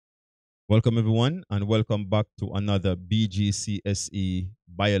Welcome everyone and welcome back to another BGCSE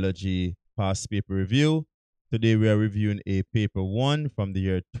Biology Past Paper Review. Today we are reviewing a paper 1 from the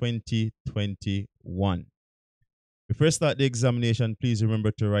year 2021. Before I start the examination, please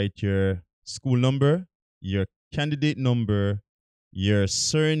remember to write your school number, your candidate number, your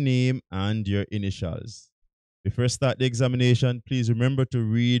surname, and your initials. Before I start the examination, please remember to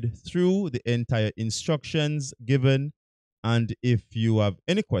read through the entire instructions given, and if you have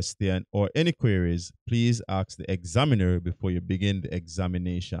any question or any queries, please ask the examiner before you begin the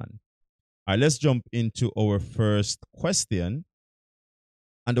examination. All right, let's jump into our first question.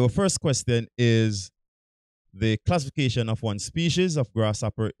 And our first question is, the classification of one species of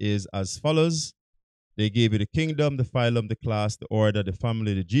grasshopper is as follows. They gave you the kingdom, the phylum, the class, the order, the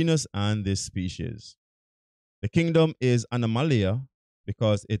family, the genus, and the species. The kingdom is Animalia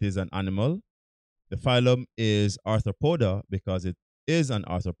because it is an animal. The phylum is Arthropoda because it is an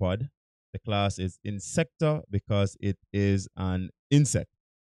arthropod. The class is Insecta because it is an insect.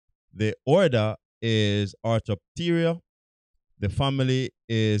 The order is Archaeopteria. The family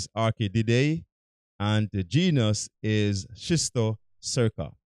is Archaeodidae. And the genus is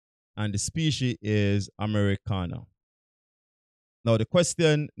Schistocerca. And the species is Americana. Now the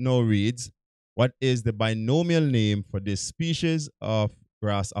question now reads, what is the binomial name for this species of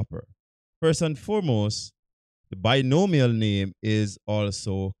grasshopper? First and foremost, the binomial name is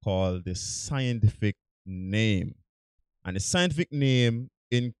also called the scientific name. And the scientific name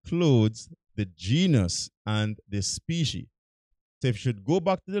includes the genus and the species. So if you should go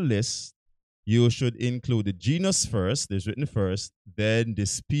back to the list, you should include the genus first, it's written first, then the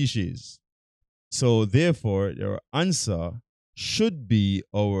species. So therefore, your answer should be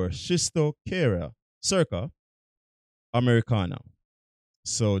our Schistocerca americana.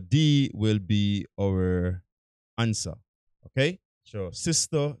 So D will be our answer. Okay? So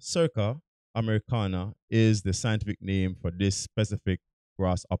Schistocerca americana is the scientific name for this specific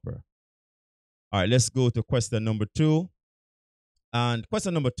grasshopper. All right, let's go to question number 2. And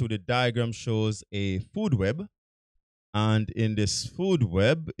question number 2, the diagram shows a food web. And in this food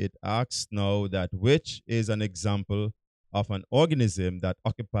web, it asks now that which is an example of an organism that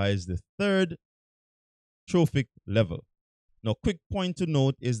occupies the third trophic level. Now, quick point to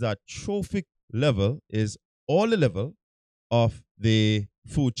note is that trophic level is all the level of the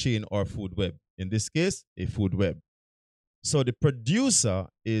food chain or food web. In this case, a food web. So the producer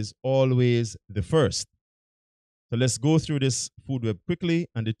is always the first. So let's go through this food web quickly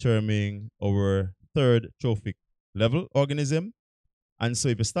and determine our third trophic level organism. And so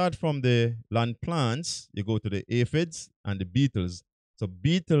if you start from the land plants, you go to the aphids and the beetles. So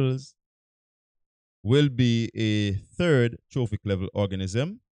beetles will be a third trophic level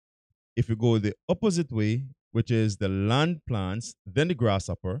organism. If you go the opposite way, which is the land plants, then the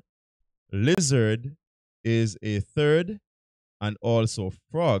grasshopper, lizard is a third, and also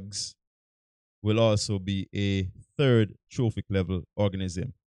frogs will also be a third trophic level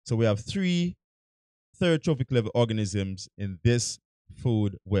organism. So we have 3 third trophic level organisms in this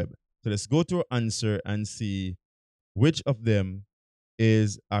food web. So let's go to our answer and see which of them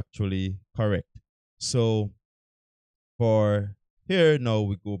is actually correct. So for here, now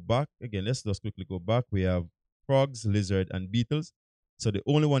we go back again. Let's just quickly go back. We have frogs, lizard, and beetles. So the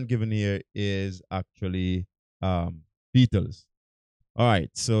only one given here is actually beetles. All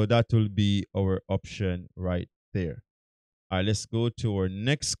right, so that will be our option right there. All right, let's go to our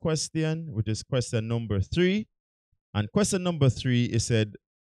next question, which is question number 3. And question number 3 is said,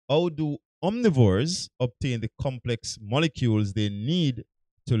 how do omnivores obtain the complex molecules they need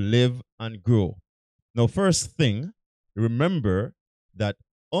to live and grow? Now, first thing, remember that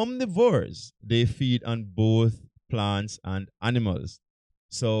omnivores, they feed on both plants and animals.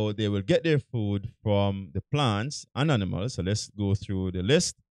 So they will get their food from the plants and animals. So let's go through the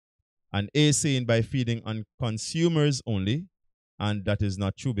list. And A is saying by feeding on consumers only. And that is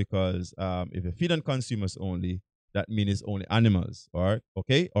not true because if you feed on consumers only, that means only animals, or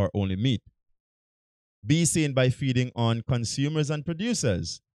okay, or only meat. B is saying by feeding on consumers and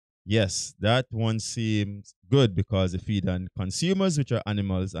producers. Yes, that one seems good because they feed on consumers, which are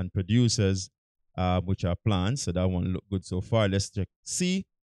animals, and producers, which are plants. So that one look good so far. Let's check C.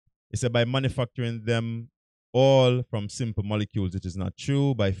 It said by manufacturing them all from simple molecules, which is not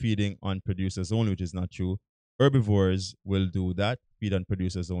true. By feeding on producers only, which is not true. Herbivores will do that, feed on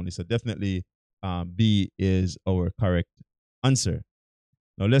producers only. So definitely B is our correct answer.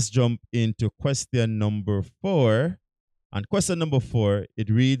 Now let's jump into question number 4. And question number 4, it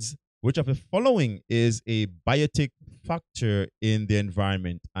reads, which of the following is a biotic factor in the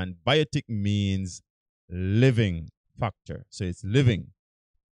environment? And biotic means living factor. So it's living.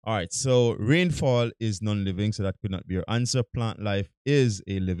 All right, so rainfall is non-living, so that could not be your answer. Plant life is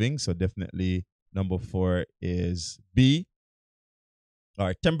a living, so definitely number 4 is B. All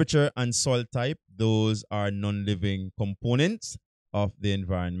right, temperature and soil type, those are non-living components of the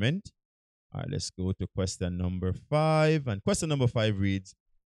environment. All right, let's go to question number 5. And question number 5 reads,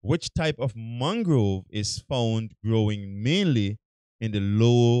 which type of mangrove is found growing mainly in the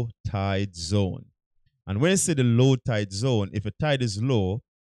low tide zone? And when I say the low tide zone, if a tide is low,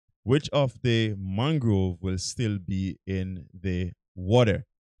 which of the mangrove will still be in the water?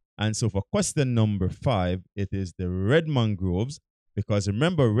 And so for question number 5, it is the red mangroves, because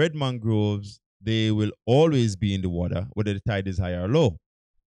remember, red mangroves, they will always be in the water, whether the tide is high or low.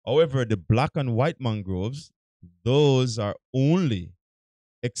 However, the black and white mangroves, those are only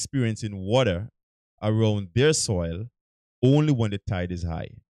experiencing water around their soil only when the tide is high.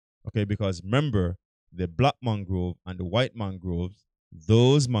 Okay, because remember, the black mangrove and the white mangroves,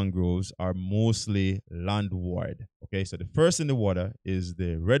 those mangroves are mostly landward. Okay, so the first in the water is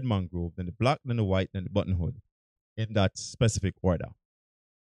the red mangrove, then the black, then the white, then the buttonwood, in that specific order.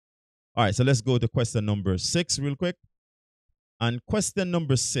 All right, so let's go to question number 6 real quick. And question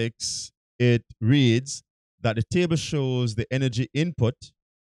number 6, it reads that the table shows the energy input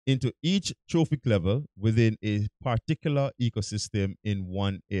into each trophic level within a particular ecosystem in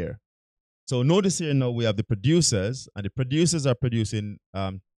 1 year. So notice here now we have the producers, and the producers are producing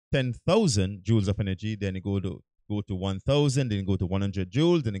 10,000 joules of energy. Then they go to 1,000, then go to 100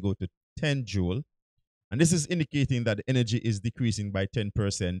 joules, then they go to 10 joule. And this is indicating that the energy is decreasing by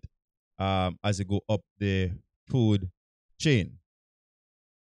 10% as you go up the food chain.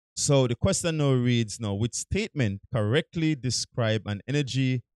 So the question now reads now, which statement correctly describe an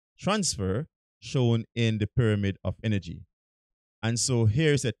energy transfer shown in the pyramid of energy? And so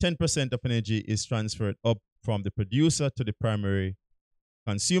here's a 10% of energy is transferred up from the producer to the primary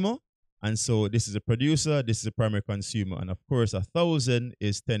consumer. And so this is a producer, this is a primary consumer. And of course, 1,000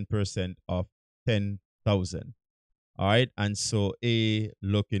 is 10% of 10,000. All right. And so A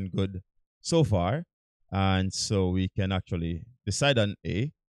looking good so far. And so we can actually decide on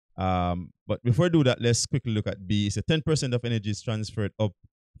A. But before I do that, let's quickly look at B. So 10% of energy is transferred up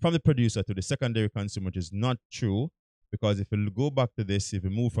from the producer to the secondary consumer, which is not true. Because if you go back to this, if you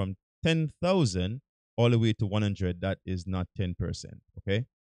move from 10,000 all the way to 100, that is not 10%. Okay.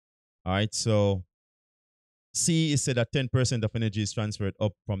 All right. So C is said that 10% of energy is transferred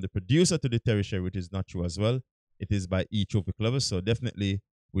up from the producer to the tertiary, which is not true as well. It is by each trophic level. So definitely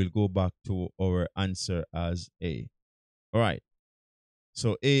we'll go back to our answer as A. All right.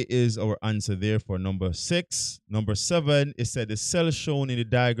 So A is our answer there for number 6. Number 7 is said the cell shown in the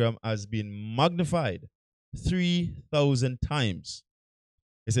diagram has been magnified 3,000 times.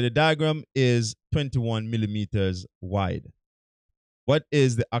 It said the diagram is 21 millimeters wide. What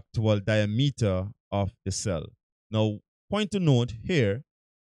is the actual diameter of the cell? Now, point to note here,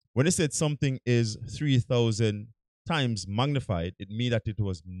 when it said something is 3,000 times magnified, it means that it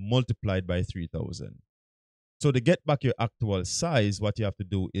was multiplied by 3,000. So to get back your actual size, what you have to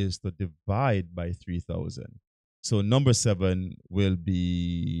do is to divide by 3,000. So number 7 will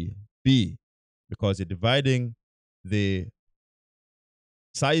be B, because you're dividing the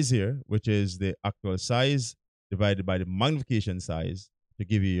size here, which is the actual size, divided by the magnification size to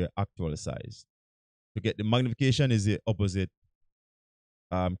give you your actual size. To get the magnification is the opposite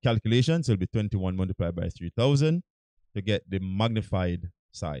calculation, so it'll be 21 multiplied by 3,000 to get the magnified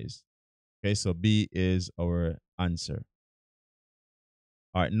size. Okay, so B is our answer.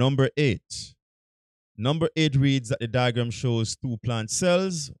 All right, number 8. Number 8 reads that the diagram shows 2 plant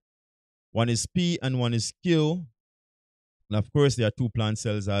cells. One is P and one is Q. And of course, there are 2 plant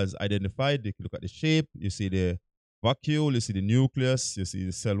cells as identified. You can look at the shape. You see the vacuole, you see the nucleus, you see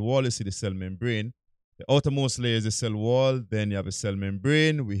the cell wall, you see the cell membrane. The outermost layer is the cell wall. Then you have a cell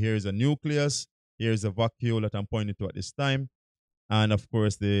membrane. Here is a nucleus. Here's a vacuole that I'm pointing to at this time. And of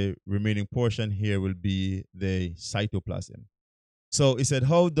course, the remaining portion here will be the cytoplasm. So it said,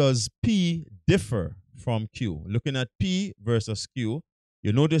 how does P differ from Q? Looking at P versus Q,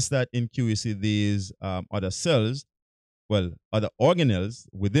 you notice that in Q you see these other cells, well, other organelles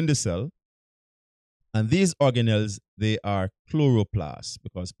within the cell. And these organelles, they are chloroplasts,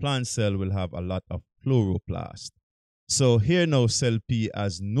 because plant cell will have a lot of chloroplast. So here now cell P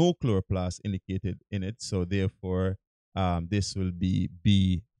has no chloroplast indicated in it. So therefore, this will be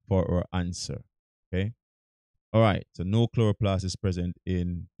B for our answer. Okay. All right. So no chloroplast is present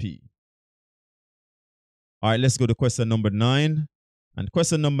in P. All right. Let's go to question number 9. And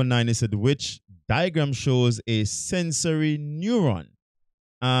question number 9 is said, which diagram shows a sensory neuron?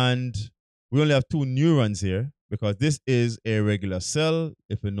 And we only have 2 neurons here. because this is a regular cell.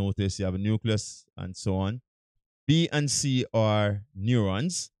 If you notice, you have a nucleus and so on. B and C are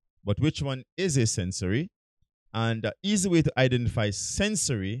neurons, but which one is a sensory? And the easy way to identify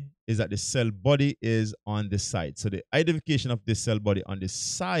sensory is that the cell body is on the side. So the identification of the cell body on the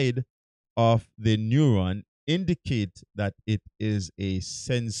side of the neuron indicate that it is a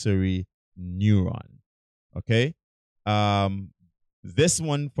sensory neuron. Okay? This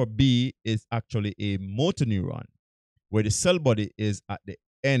one for B is actually a motor neuron, where the cell body is at the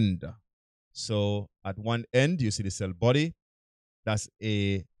end. So at one end, you see the cell body. That's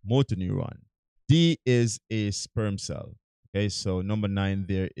a motor neuron. D is a sperm cell. Okay, so number 9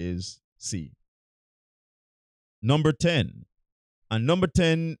 there is C. Number 10. And number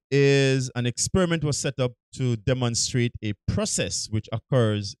 10 is an experiment was set up to demonstrate a process which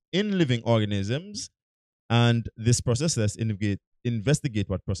occurs in living organisms. And this process, let's investigate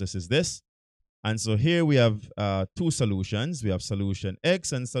what process is this. And so here we have two solutions. We have solution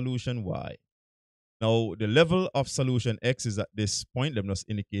X and solution Y. Now, the level of solution X is at this point. Let me just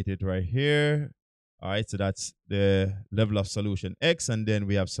indicate it right here. All right, so that's the level of solution X. And then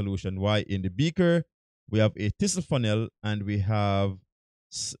we have solution Y in the beaker. We have a tissue funnel, and we have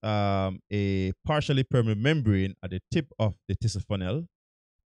a partially permeable membrane at the tip of the tissue funnel.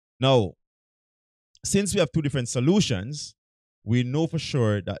 Now, since we have two different solutions, we know for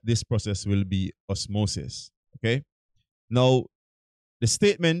sure that this process will be osmosis. Okay? Now, the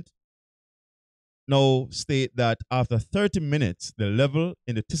statement now state that after 30 minutes, the level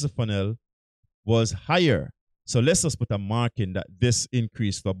in the tissue funnel was higher. So let's just put a mark in that this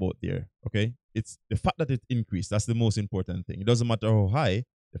increased about there. Okay? It's the fact that it increased. That's the most important thing. It doesn't matter how high,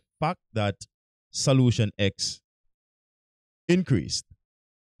 the fact that solution X increased.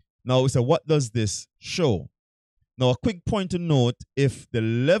 Now, so what does this show? Now, a quick point to note, if the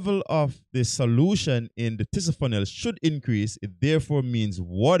level of the solution in the tissue funnel should increase, it therefore means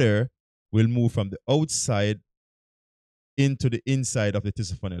water will move from the outside into the inside of the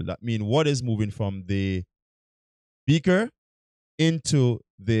tissue funnel. That means water is moving from the beaker into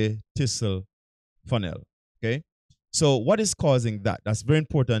the tissue funnel. Okay? So what is causing that? That's very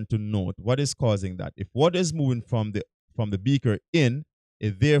important to note. What is causing that? If water is moving from the beaker in,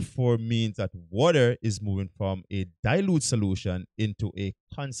 it therefore means that water is moving from a dilute solution into a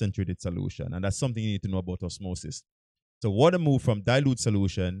concentrated solution. And that's something you need to know about osmosis. So water moves from dilute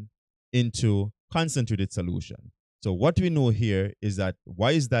solution into concentrated solution. So what we know here is that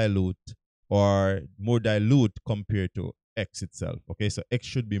Y is dilute or more dilute compared to X itself. Okay, so X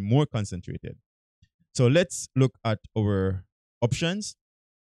should be more concentrated. So let's look at our options.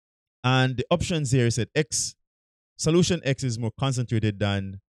 And the options here said X. Solution X is more concentrated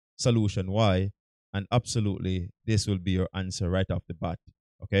than solution Y, and absolutely this will be your answer right off the bat.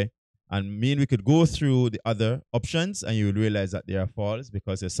 Okay, and we could go through the other options and you will realize that they are false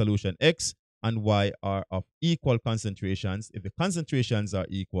because the solution X and Y are of equal concentrations. If the concentrations are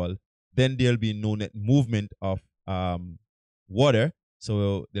equal, then there'll be no net movement of water,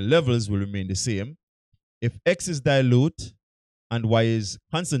 so the levels will remain the same. If X is dilute and Y is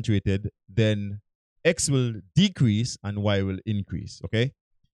concentrated, then X will decrease and Y will increase, okay?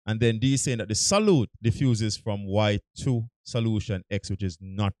 And then D is saying that the solute diffuses from Y to solution X, which is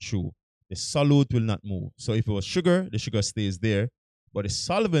not true. The solute will not move. So if it was sugar, the sugar stays there, but the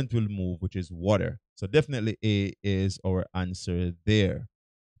solvent will move, which is water. So definitely A is our answer there.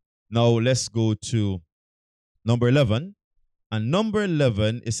 Now let's go to number 11. And number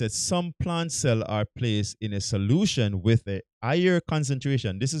 11 is that some plant cells are placed in a solution with a higher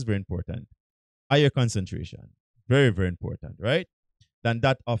concentration. This is very important. Higher concentration, very, very important, right? Than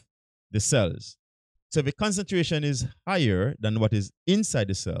that of the cells. So if the concentration is higher than what is inside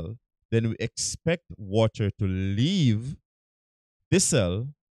the cell, then we expect water to leave the cell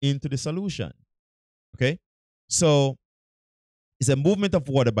into the solution, okay? So it's a movement of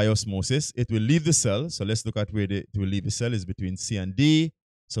water by osmosis. It will leave the cell. So let's look at where it will leave the cell is between C and D.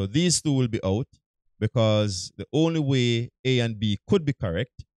 So these two will be out because the only way A and B could be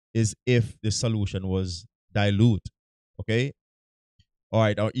correct is if the solution was dilute, okay? All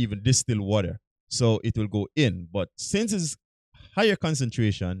right, or even distilled water. So it will go in. But since it's higher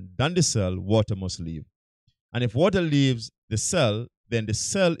concentration than the cell, water must leave. And if water leaves the cell, then the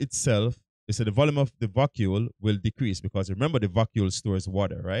cell itself, so the volume of the vacuole will decrease because remember the vacuole stores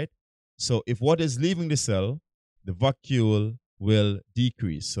water, right? So if water is leaving the cell, the vacuole will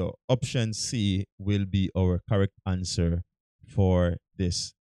decrease. So option C will be our correct answer for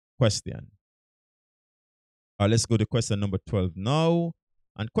this question. All right, let's go to question number 12 now.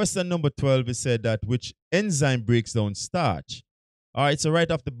 And question number 12 is said that which enzyme breaks down starch? All right, so right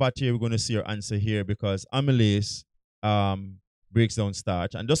off the bat here, we're going to see our answer here because amylase breaks down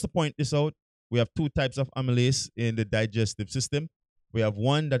starch. And just to point this out, we have two types of amylase in the digestive system. We have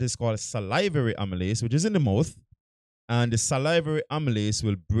one that is called salivary amylase, which is in the mouth, and the salivary amylase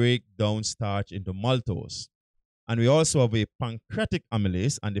will break down starch into maltose. And we also have a pancreatic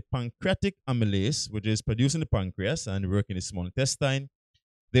amylase, and the pancreatic amylase, which is produced in the pancreas and work in the small intestine,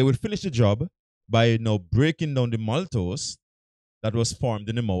 they will finish the job by now breaking down the maltose that was formed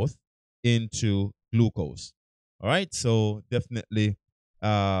in the mouth into glucose. All right, so definitely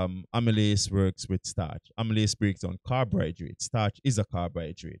amylase works with starch. Amylase breaks down carbohydrate. Starch is a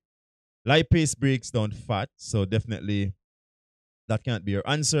carbohydrate. Lipase breaks down fat, so definitely that can't be your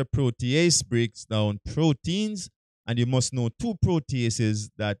answer. Protease breaks down proteins, and you must know two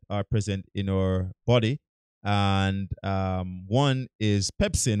proteases that are present in our body. And one is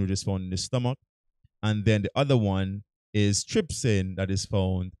pepsin, which is found in the stomach, and then the other one is trypsin, that is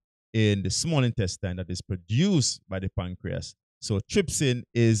found in the small intestine, that is produced by the pancreas. So trypsin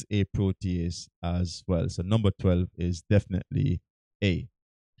is a protease as well. So number 12 is definitely A.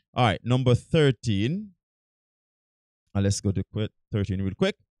 All right, number 13. Let's go to 13 real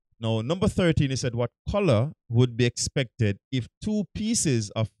quick. Now, number 13 is said, what color would be expected if two pieces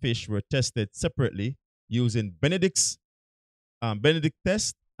of fish were tested separately using Benedict's Benedict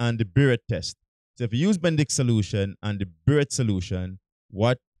test and the Biret test? So if you use Benedict solution and the Biret solution,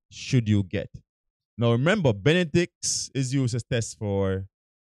 what should you get? Now remember, Benedict's is used as test for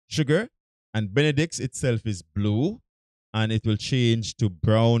sugar, and Benedict's itself is blue, and it will change to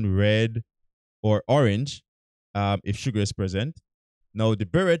brown, red, or orange if sugar is present. Now the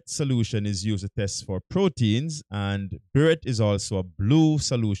Biret solution is used to test for proteins, and Biret is also a blue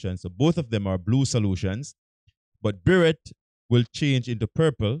solution. So both of them are blue solutions, but Biret will change into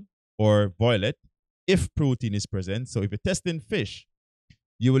purple or violet if protein is present. So if you're testing fish,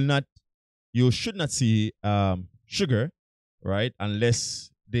 you should not see sugar, right?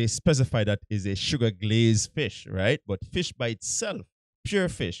 Unless they specify that is a sugar glazed fish, right? But fish by itself, pure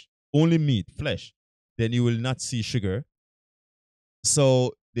fish, only meat, flesh, then you will not see sugar.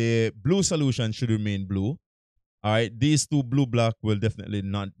 So the blue solution should remain blue. All right, these two, blue black, will definitely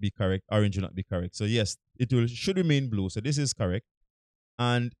not be correct. Orange will not be correct. So yes, should remain blue. So this is correct.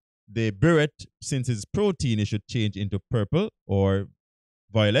 And the Biret, since it's protein, it should change into purple or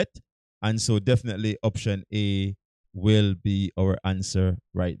violet. And so definitely option A will be our answer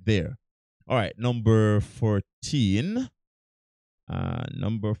right there. All right, number 14.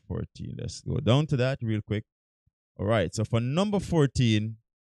 Number 14. Let's go down to that real quick. All right, so for number 14,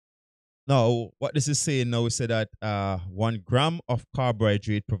 now what this is saying now is that 1 gram of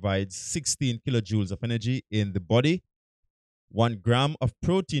carbohydrate provides 16 kilojoules of energy in the body. 1 gram of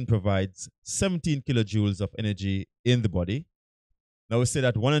protein provides 17 kilojoules of energy in the body. Now we say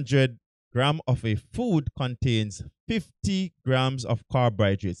that 100 gram of a food contains 50 grams of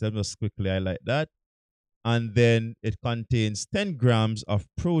carbohydrates. Let me just quickly highlight that. And then it contains 10 grams of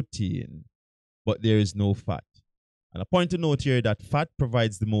protein, but there is no fat. And a point to note here that fat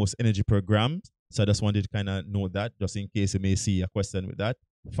provides the most energy per gram. So I just wanted to kind of note that just in case you may see a question with that.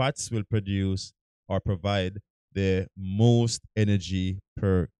 Fats will produce or provide the most energy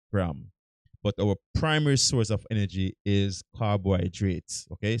per gram. But our primary source of energy is carbohydrates.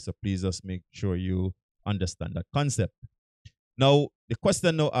 Okay, so please just make sure you understand that concept. Now, the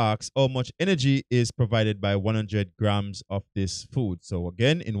question now asks how much energy is provided by 100 grams of this food. So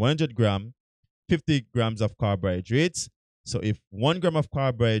again, in 100 grams, 50 grams of carbohydrates. So if 1 gram of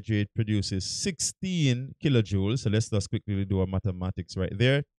carbohydrate produces 16 kilojoules, so let's just quickly do our mathematics right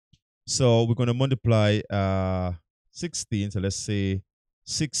there. So we're going to multiply 16. So let's say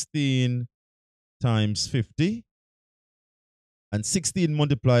 16 times 50. And 16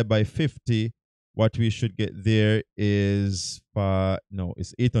 multiplied by 50, what we should get there is,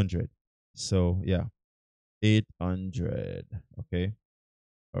 it's 800. So yeah, 800. Okay.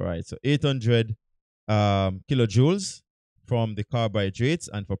 All right. So 800 kilojoules from the carbohydrates.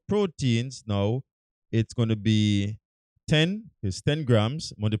 And for proteins, now it's going to be 10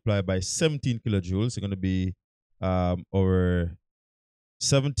 grams multiplied by 17 kilojoules. It's going to be over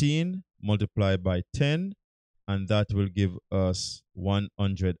 17 multiplied by 10, and that will give us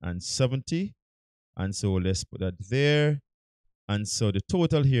 170. And so let's put that there. And so the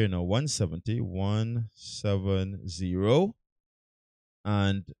total here now, 170.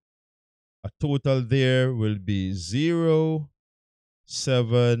 And a total there will be 0,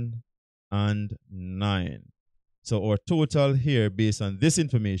 7, and 9. So our total here, based on this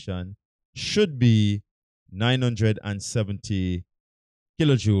information, should be 970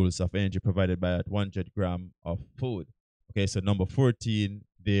 kilojoules of energy provided by that 100 gram of food. Okay, so number 14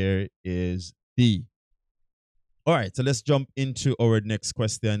 there is D. All right, so let's jump into our next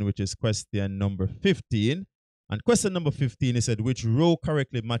question, which is question number 15. And question number 15 is said, which row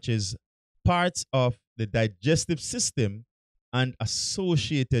correctly matches parts of the digestive system and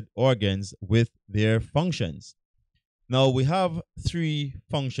associated organs with their functions? Now, we have three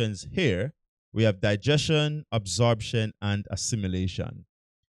functions here. We have digestion, absorption, and assimilation.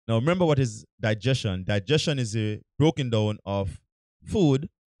 Now, remember what is digestion? Digestion is a broken down of food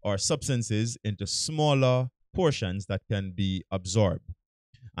or substances into smaller portions that can be absorbed.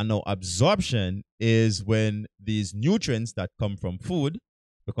 And now, absorption is when these nutrients that come from food,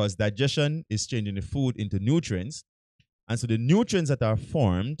 because digestion is changing the food into nutrients. And so the nutrients that are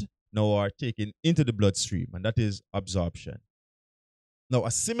formed now are taken into the bloodstream, and that is absorption. Now,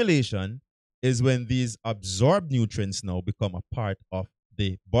 assimilation is when these absorbed nutrients now become a part of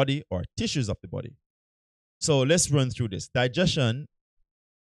the body or tissues of the body. So let's run through this. Digestion,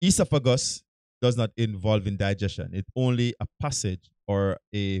 esophagus does not involve in digestion. It's only a passage or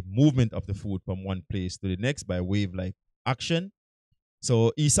a movement of the food from one place to the next by wave-like action.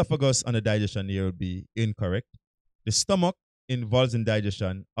 So esophagus and the digestion here will be incorrect. The stomach involves in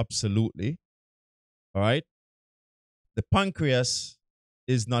digestion, absolutely. All right. The pancreas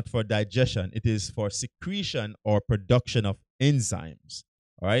is not for digestion. It is for secretion or production of enzymes.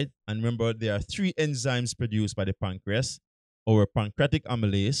 All right. And remember, there are three enzymes produced by the pancreas: our pancreatic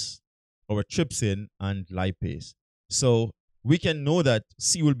amylase, our trypsin, and lipase. So we can know that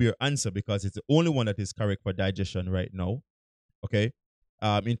C will be your answer because it's the only one that is correct for digestion right now. Okay.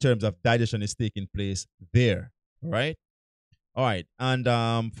 In terms of digestion is taking place there. All right. All right.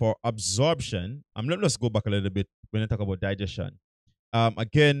 And for absorption, let's go back a little bit when I talk about digestion.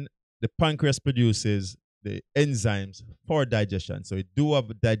 Again, the pancreas produces the enzymes for digestion. So it do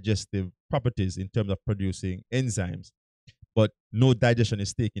have digestive properties in terms of producing enzymes, but no digestion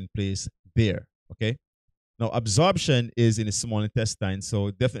is taking place there. Okay. Now, absorption is in the small intestine.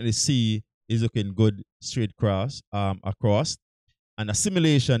 So definitely C is looking good straight across. And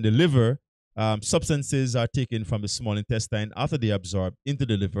assimilation, the liver, substances are taken from the small intestine after they absorb into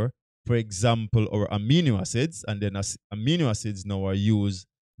the liver. For example, our amino acids, and then amino acids now are used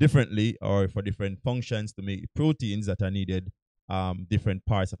differently or for different functions to make proteins that are needed different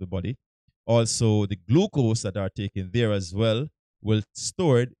parts of the body. Also, the glucose that are taken there as well will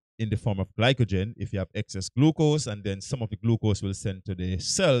stored in the form of glycogen if you have excess glucose, and then some of the glucose will send to the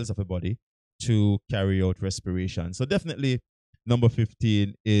cells of the body to carry out respiration. So definitely number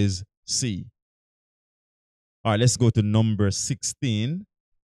 15 is C. All right, let's go to number 16.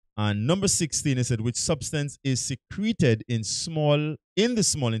 And number 16 is said, which substance is secreted in the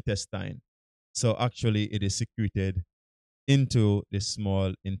small intestine? So actually it is secreted into the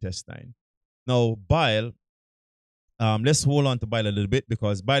small intestine. Now bile, let's hold on to bile a little bit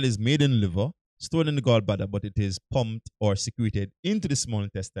because bile is made in liver, stored in the gallbladder, but it is pumped or secreted into the small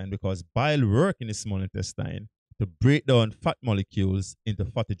intestine because bile work in the small intestine to break down fat molecules into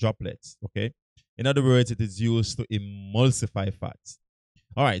fatty droplets. Okay. In other words, it is used to emulsify fats.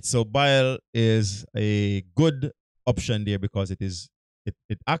 All right, so bile is a good option there because its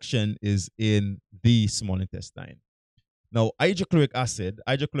action is in the small intestine. Now, hydrochloric acid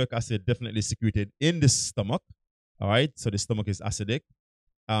definitely secreted in the stomach. All right, so the stomach is acidic.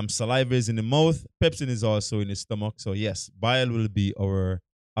 Saliva is in the mouth. Pepsin is also in the stomach. So yes, bile will be our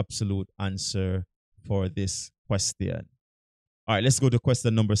absolute answer for this question. All right, let's go to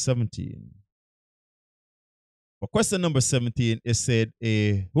question number 17. For question number 17, it said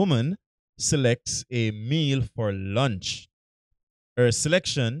a woman selects a meal for lunch. Her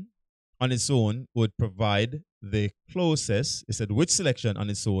selection on its own would provide the closest, it said which selection on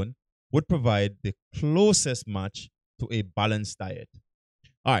its own would provide the closest match to a balanced diet.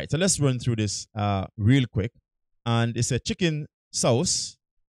 All right, so let's run through this real quick. And it's a chicken sauce,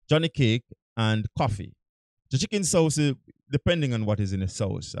 Johnny cake, and coffee. The chicken sauce is depending on what is in the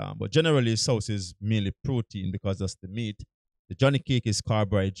sauce, but generally sauce is mainly protein because that's the meat. The Johnny cake is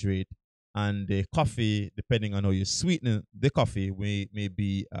carbohydrate, and the coffee, depending on how you sweeten the coffee, may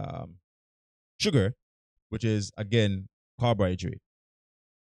be sugar, which is again carbohydrate.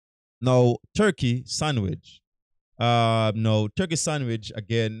 Now turkey sandwich. No turkey sandwich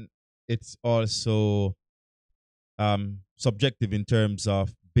again. It's also subjective in terms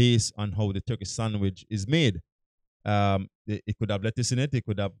of based on how the turkey sandwich is made. It could have lettuce in it. It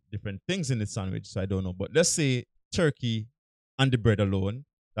could have different things in the sandwich. So I don't know. But let's say turkey and the bread alone.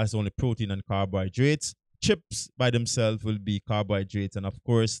 That's only protein and carbohydrates. Chips by themselves will be carbohydrates and of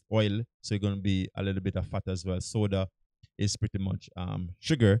course oil. So you're going to be a little bit of fat as well. Soda is pretty much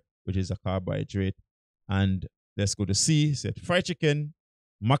sugar, which is a carbohydrate. And Let's go to C. Said fried chicken,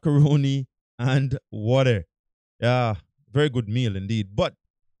 macaroni, and water. Yeah, very good meal indeed. But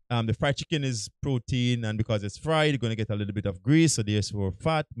the fried chicken is protein, and because it's fried, you're going to get a little bit of grease. So there's for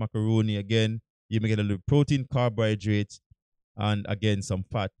fat. Macaroni, again, you may get a little protein, carbohydrates, and again, some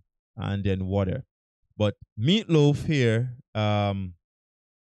fat, and then water. But meatloaf here,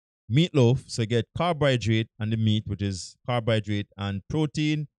 meatloaf, so you get carbohydrate and the meat, which is carbohydrate and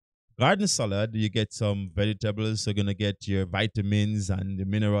protein. Garden salad, you get some vegetables, so you're gonna get your vitamins and the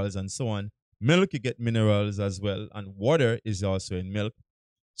minerals and so on. Milk, you get minerals as well, and water is also in milk.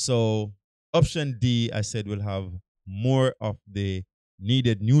 So option D, I said, will have more of the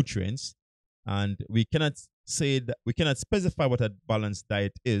needed nutrients, and we cannot say that we cannot specify what a balanced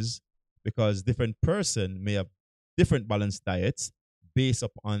diet is because different person may have different balanced diets based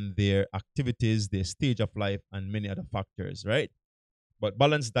upon their activities, their stage of life, and many other factors, right? But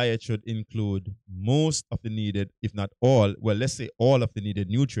balanced diet should include most of the needed, if not all, well, let's say all of the needed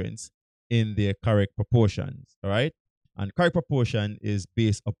nutrients in their correct proportions, all right? And correct proportion is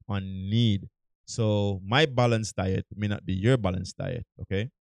based upon need. So my balanced diet may not be your balanced diet, okay?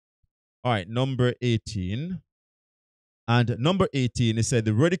 All right, number 18. And number 18, it said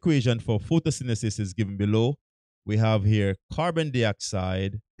the road equation for photosynthesis is given below. We have here carbon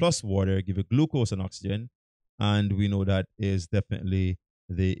dioxide plus water give you glucose and oxygen. And we know that is definitely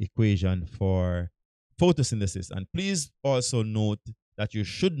the equation for photosynthesis. And please also note that you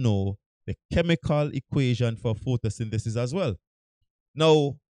should know the chemical equation for photosynthesis as well.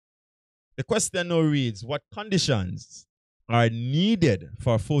 Now, the question now reads, what conditions are needed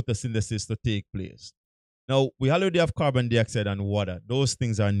for photosynthesis to take place? Now, we already have carbon dioxide and water. Those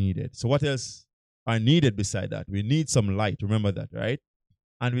things are needed. So what else are needed beside that? We need some light. Remember that, right?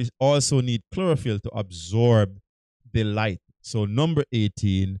 And we also need chlorophyll to absorb the light. So number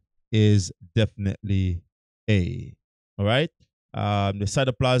 18 is definitely A. All right? The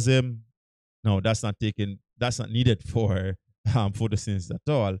cytoplasm, no, that's not needed for photosynthesis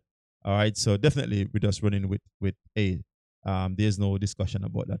at all. All right, so definitely we're just running with A. There's no discussion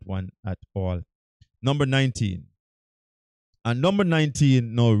about that one at all. Number 19. And number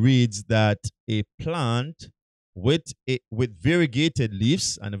 19 now reads that a plant with variegated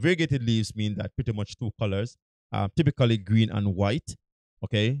leaves, and variegated leaves mean that pretty much two colors, typically green and white.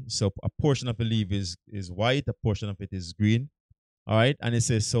 Okay, so a portion of the leaf is white, a portion of it is green. All right, and it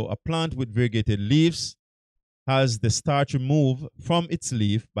says, so a plant with variegated leaves has the starch removed from its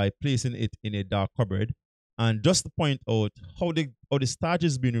leaf by placing it in a dark cupboard. And just to point out how the starch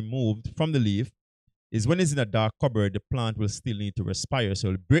is being removed from the leaf is when it's in a dark cupboard, the plant will still need to respire. So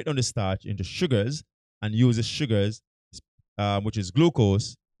it'll break down the starch into sugars and use the sugars, which is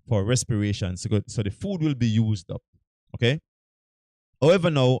glucose, for respiration. So the food will be used up. Okay. However,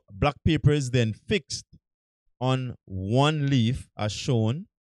 now black paper is then fixed on one leaf as shown,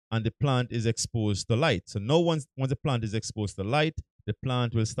 and the plant is exposed to light. So now once the plant is exposed to light, the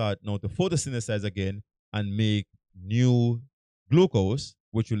plant will start now to photosynthesize again and make new glucose,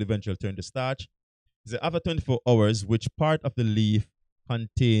 which will eventually turn to starch. So after 24 hours, which part of the leaf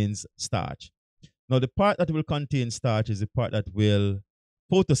contains starch? Now the part that will contain starch is the part that will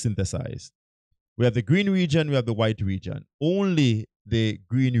photosynthesize. We have the green region, we have the white region. Only the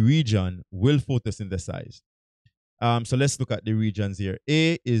green region will photosynthesize. So let's look at the regions here.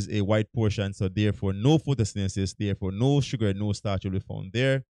 A is a white portion, so therefore no photosynthesis, therefore no sugar, no starch will be found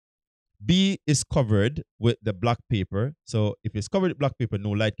there. B is covered with the black paper. So if it's covered with black paper,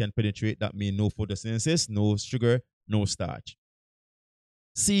 no light can penetrate. That means no photosynthesis, no sugar, no starch.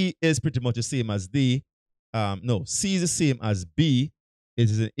 C is pretty much the same as D. No, C is the same as B. It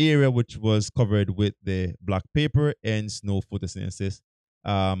is an area which was covered with the black paper, hence no photosynthesis.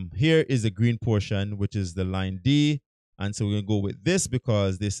 Here is the green portion, which is the line D. And so we're going to go with this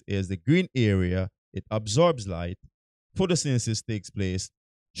because this is the green area. It absorbs light. Photosynthesis takes place.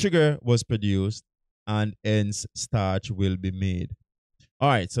 Sugar was produced, and hence starch will be made. All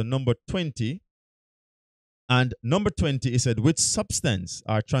right, so number 20. And number 20 is said, which substance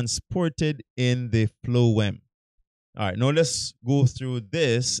are transported in the phloem? All right, now let's go through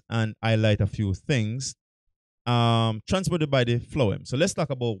this and highlight a few things. Transported by the phloem. So let's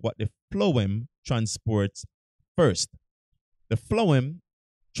talk about what the phloem transports first. The phloem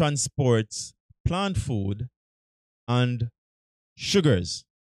transports plant food and sugars.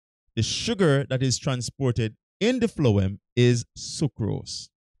 The sugar that is transported in the phloem is sucrose.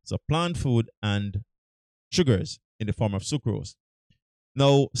 So plant food and sugars in the form of sucrose.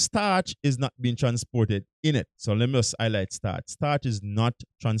 Now, starch is not being transported in it. So let me just highlight starch. Starch is not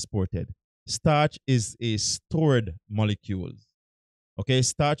transported. Starch is a stored molecule. Okay,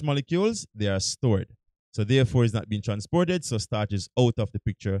 starch molecules, they are stored. So therefore, it's not being transported. So starch is out of the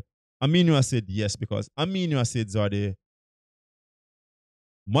picture. Amino acid, yes, because amino acids are the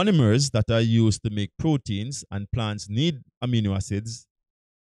monomers that are used to make proteins, and plants need amino acids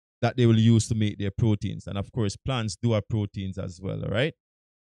that they will use to make their proteins. And of course, plants do have proteins as well, all right?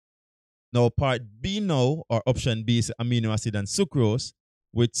 Now, part B now, or option B, is amino acid and sucrose,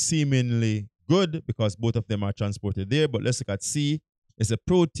 which seemingly good because both of them are transported there. But let's look at C. It's a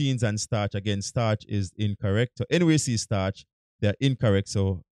proteins and starch. Again, starch is incorrect. So anyway, C starch, they're incorrect.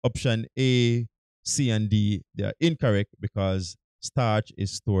 So option A, C, and D, they're incorrect because starch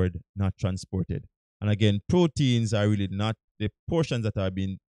is stored, not transported. And again, proteins are really not the portions that are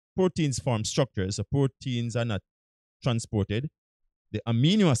being, proteins form structures. So proteins are not transported. The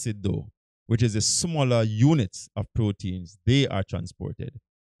amino acid, though, which is the smaller units of proteins, they are transported.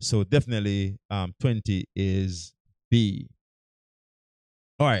 So definitely 20 is B.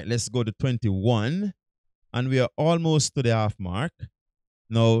 All right, let's go to 21. And we are almost to the half mark.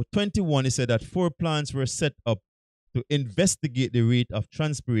 Now, 21, it said that 4 plants were set up to investigate the rate of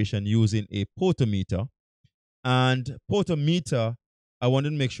transpiration using a potometer. And potometer, I wanted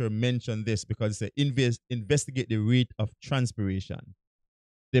to make sure I mention this because it said investigate the rate of transpiration.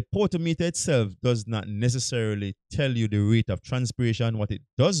 The potometer itself does not necessarily tell you the rate of transpiration. What it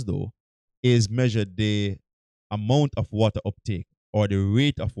does, though, is measure the amount of water uptake or the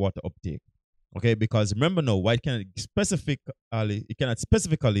rate of water uptake. Okay, because remember now, why it cannot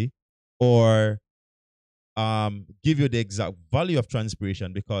specifically or give you the exact value of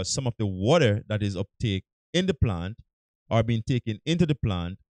transpiration because some of the water that is uptake in the plant are being taken into the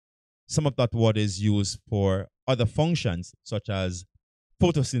plant. Some of that water is used for other functions such as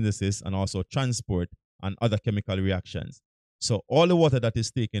photosynthesis and also transport and other chemical reactions. So all the water that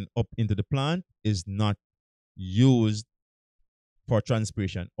is taken up into the plant is not used for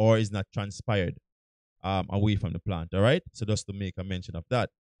transpiration or is not transpired away from the plant. All right. So just to make a mention of that.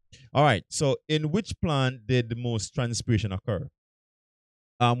 All right. So in which plant did the most transpiration occur?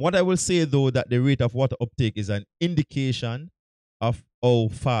 What I will say though, that the rate of water uptake is an indication of how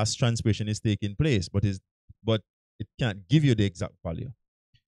fast transpiration is taking place, but it can't give you the exact value.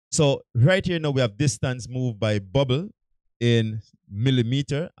 So right here now we have distance moved by bubble in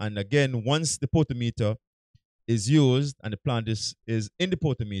millimeter. And again, once the potometer is used and the plant is in the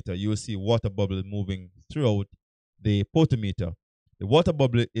potometer, you will see water bubble moving throughout the potometer. The water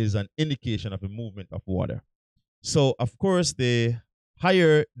bubble is an indication of the movement of water. So of course, the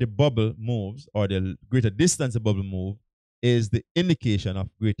higher the bubble moves or the greater distance the bubble moves is the indication of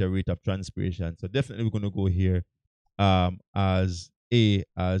greater rate of transpiration. So definitely we're going to go here as A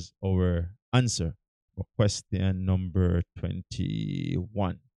as our answer for question number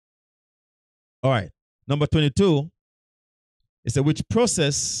 21. All right, number 22 is which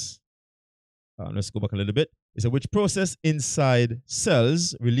process, let's go back a little bit. It's which process inside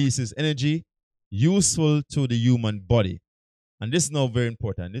cells releases energy useful to the human body. And this is now very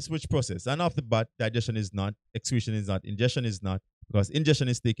important. This which process. And off the bat, digestion is not, excretion is not, ingestion is not, because ingestion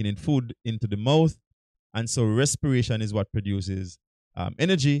is taking in food into the mouth. And so respiration is what produces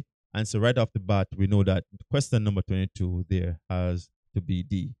energy. And so right off the bat, we know that question number 22 there has to be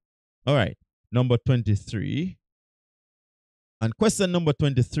D. All right, number 23. And question number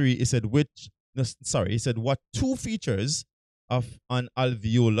 23, it said what 2 features of an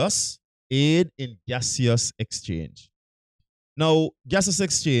alveolus aid in gaseous exchange? Now, gaseous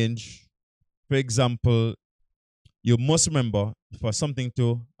exchange, for example, you must remember for something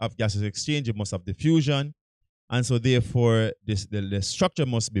to have gaseous exchange, you must have diffusion. And so therefore, the structure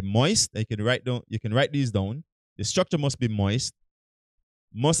must be moist. You can write these down. The structure must be moist,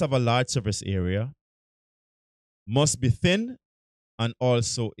 must have a large surface area, must be thin, and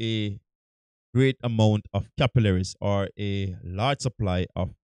also a great amount of capillaries or a large supply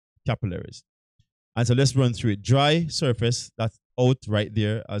of capillaries. And so let's run through it. Dry surface, that's out right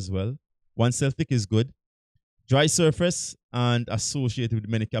there as well. 1 cell thick is good. Dry surface and associated with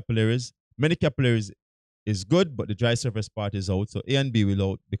many capillaries. Many capillaries is good, but the dry surface part is out. So A and B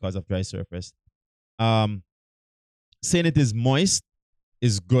will out because of dry surface. Saying it is moist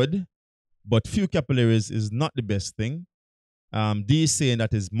is good, but few capillaries is not the best thing. D is saying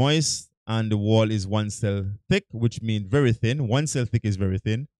that is moist and the wall is 1 cell thick, which means very thin. 1 cell thick is very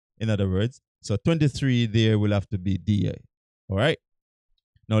thin, in other words. So 23 there will have to be D. All right.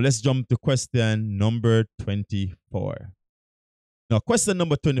 Now let's jump to question number 24. Now question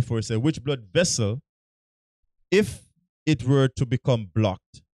number 24 says, which blood vessel, if it were to become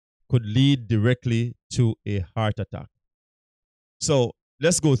blocked, could lead directly to a heart attack? So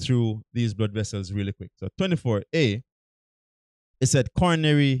let's go through these blood vessels really quick. So 24A, it said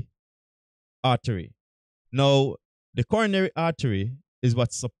coronary artery. Now, the coronary artery is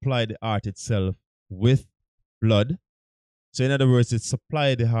what supply the heart itself with blood. So in other words, it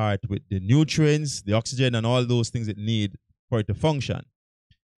supply the heart with the nutrients, the oxygen, and all those things it need for it to function.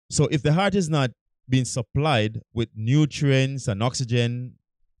 So if the heart is not being supplied with nutrients and oxygen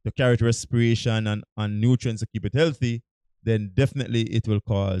to carry it respiration and nutrients to keep it healthy, then definitely it will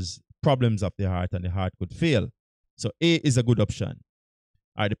cause problems of the heart and the heart could fail. So A is a good option.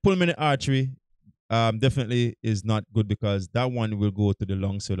 All right, the pulmonary artery definitely is not good because that one will go to the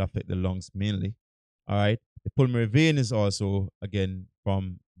lungs, so it'll affect the lungs mainly. All right, the pulmonary vein is also again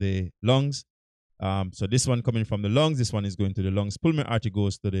from the lungs. So this one coming from the lungs, this one is going to the lungs. Pulmonary artery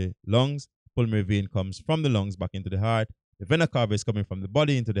goes to the lungs. Pulmonary vein comes from the lungs back into the heart. The vena cava is coming from the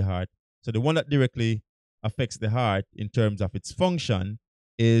body into the heart. So the one that directly affects the heart in terms of its function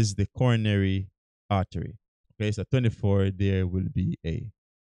is the coronary artery. Okay, so 24 there will be A.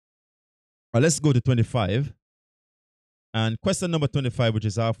 Let's go to 25. And question number 25, which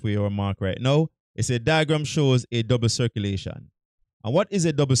is halfway our mark right now, it's a diagram shows a double circulation. And what is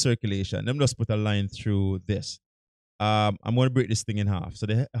a double circulation? Let me just put a line through this. I'm going to break this thing in half. So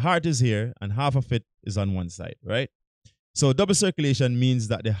the heart is here and half of it is on one side, right? So double circulation means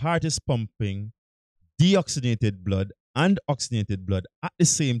that the heart is pumping deoxygenated blood and oxygenated blood at the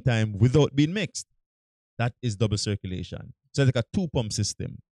same time without being mixed. That is double circulation. So it's like a two-pump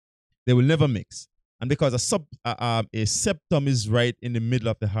system. They will never mix. And because a septum is right in the middle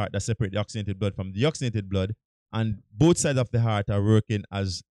of the heart that separates the oxygenated blood from the deoxygenated blood, and both sides of the heart are working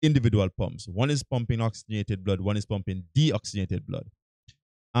as individual pumps. One is pumping oxygenated blood, one is pumping deoxygenated blood.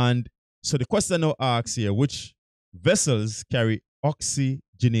 And so the question now asks here, which vessels carry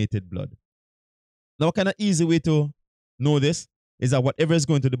oxygenated blood? Now, a kind of easy way to know this is that whatever is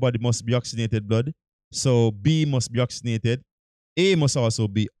going to the body must be oxygenated blood. So B must be oxygenated. A must also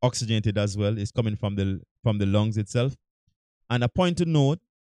be oxygenated as well. It's coming from the lungs itself. And a point to note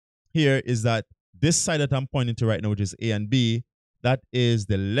here is that this side that I'm pointing to right now, which is A and B, that is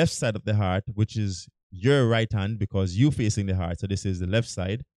the left side of the heart, which is your right hand because you facing the heart. So this is the left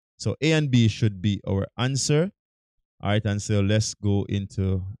side. So A and B should be our answer. All right, and so let's go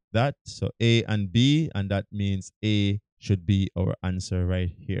into that. So A and B, and that means A should be our answer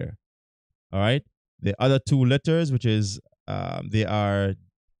right here. All right. The other two letters, which is they are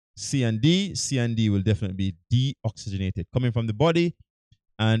C and D. C and D will definitely be deoxygenated. Coming from the body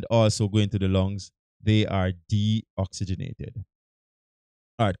and also going to the lungs, they are deoxygenated.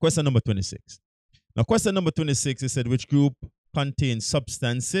 All right, question number 26. Now, question number 26 is said, which group contains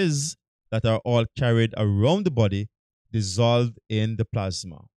substances that are all carried around the body, dissolved in the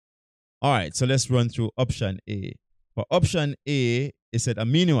plasma? All right, so let's run through option A. For option A, it said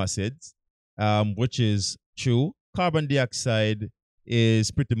amino acids, which is true. Carbon dioxide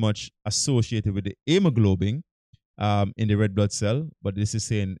is pretty much associated with the hemoglobin in the red blood cell, but this is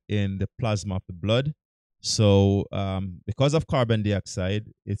saying in the plasma of the blood. So because of carbon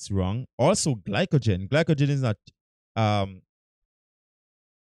dioxide, it's wrong. Also, glycogen. Glycogen is not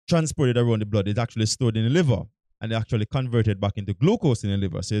transported around the blood. It's actually stored in the liver and actually converted back into glucose in the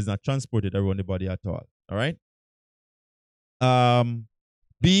liver. So it's not transported around the body at all. All right.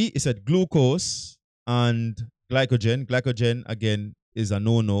 B, it said glucose and glycogen. Glycogen, again, is a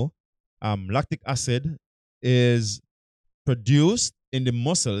no-no. Lactic acid is produced in the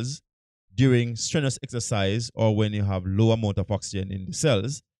muscles during strenuous exercise or when you have low amount of oxygen in the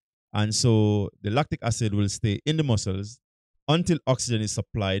cells. And so the lactic acid will stay in the muscles until oxygen is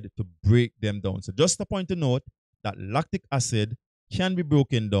supplied to break them down. So just a point to note that lactic acid can be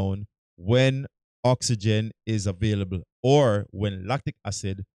broken down when oxygen is available or when lactic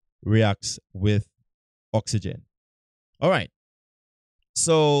acid reacts with oxygen. All right.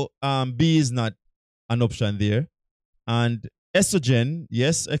 So B is not an option there. And estrogen,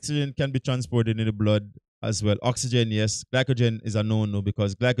 yes, oxygen can be transported in the blood as well. Oxygen, yes. Glycogen is a no-no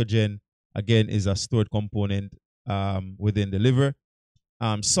because glycogen, again, is a stored component within the liver.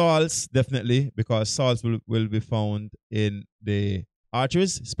 Salts, definitely, because salts will be found in the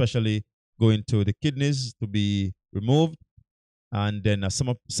arteries, especially going to the kidneys to be removed. And then some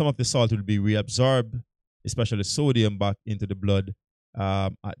of the salt will be reabsorbed, especially sodium, back into the blood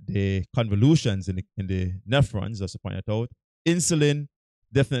at the convolutions in the nephrons, just to point it out. Insulin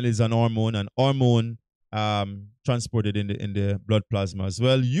definitely is an hormone, and hormone transported in the blood plasma as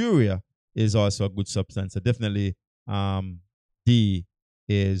well. Urea is also a good substance. So definitely D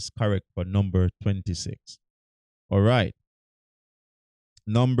is correct for number 26. All right.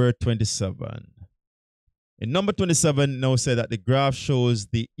 Number 27. In number 27, now said that the graph shows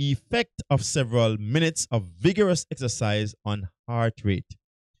the effect of several minutes of vigorous exercise on heart rate.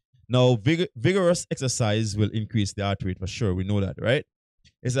 Now, vigorous exercise will increase the heart rate for sure. We know that, right?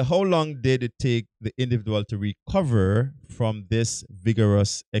 Is how long did it take the individual to recover from this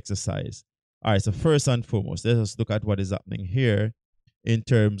vigorous exercise? All right, so first and foremost, let us look at what is happening here in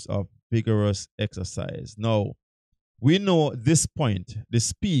terms of vigorous exercise. Now, we know this point,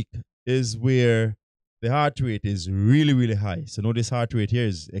 this peak, is where the heart rate is really, really high. So notice heart rate here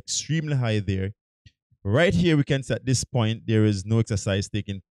is extremely high there. Right here, we can see at this point, there is no exercise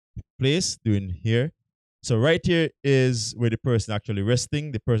taking place during here. So right here is where the person actually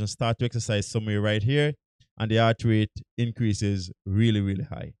resting. The person start to exercise somewhere right here, and the heart rate increases really, really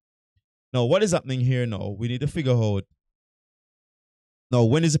high. Now, what is happening here now? We need to figure out, now,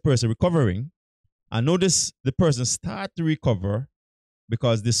 when is the person recovering? And notice the person start to recover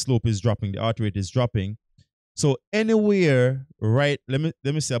because this slope is dropping, the heart rate is dropping. So anywhere right, let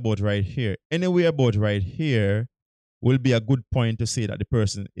me say about right here. Anywhere about right here will be a good point to say that the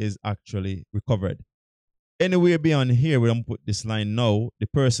person is actually recovered. Anywhere beyond here, we don't put this line now, the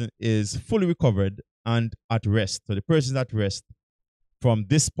person is fully recovered and at rest. So the person is at rest from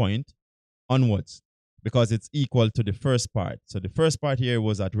this point onwards because it's equal to the first part. So the first part here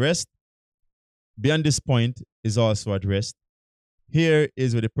was at rest. Beyond this point is also at rest. Here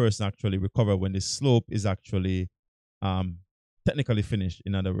is where the person actually recovered when the slope is actually technically finished,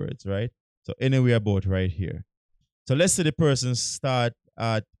 in other words, right? So anywhere about right here. So let's say the person start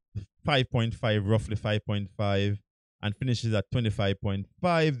at 5.5, roughly 5.5, and finishes at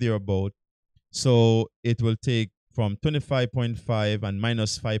 25.5 thereabout. So it will take from 25.5 and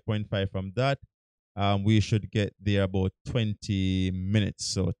minus 5.5 from that. We should get there about 20 minutes.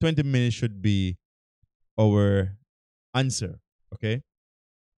 So 20 minutes should be our answer, okay?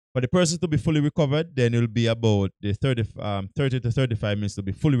 For the person to be fully recovered, then it will be about the 30 to 35 minutes to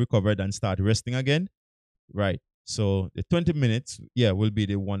be fully recovered and start resting again, right? So the 20 minutes, yeah, will be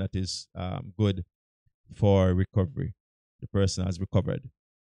the one that is good for recovery. The person has recovered.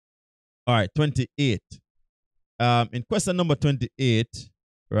 All right, 28. In question number 28,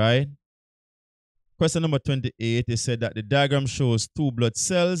 right? Question number 28, it said that the diagram shows two blood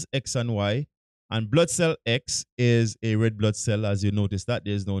cells, X and Y, and blood cell X is a red blood cell. As you notice that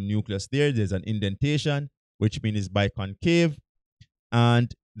there's no nucleus there. There's an indentation, which means it's biconcave.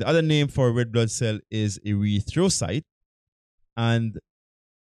 And the other name for a red blood cell is erythrocyte. And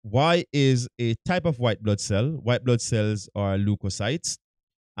Y is a type of white blood cell. White blood cells are leukocytes.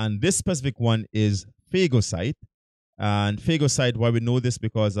 And this specific one is phagocyte. And phagocyte, why we know this?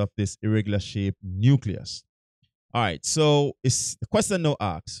 Because of this irregular shaped nucleus. All right, so the question now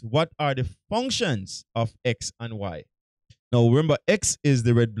asks, what are the functions of X and Y? Now, remember, X is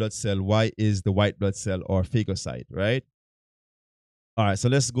the red blood cell, Y is the white blood cell or phagocyte, right? All right, so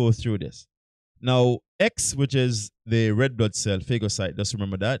let's go through this. Now, X, which is the red blood cell, phagocyte, just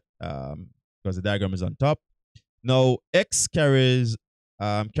remember that because the diagram is on top. Now, X carries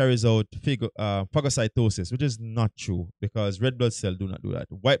out phagocytosis, which is not true because red blood cell do not do that.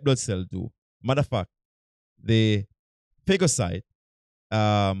 White blood cell do. Matter of fact, the phagocyte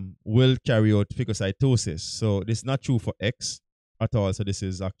will carry out phagocytosis. So this is not true for X at all. So this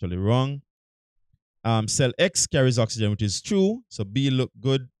is actually wrong. Cell X carries oxygen, which is true. So B look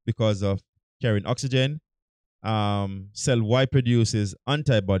good because of carrying oxygen. Cell Y produces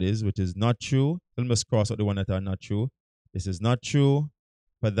antibodies, which is not true. So we must cross out the one that are not true. This is not true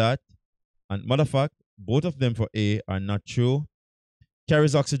for that. And matter of fact, both of them for A are not true.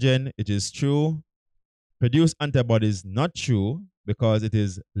 Carries oxygen, it is true. Produce antibodies, not true, because it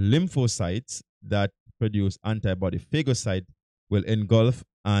is lymphocytes that produce antibody. Phagocyte will engulf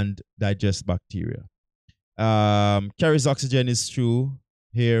and digest bacteria. Carries oxygen is true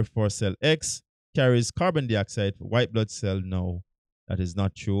here for cell X. Carries carbon dioxide for white blood cell, no, that is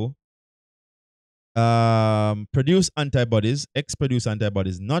not true. Produce antibodies, X produce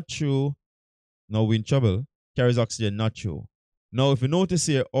antibodies, not true. No, we're in trouble. Carries oxygen, not true. Now, if you notice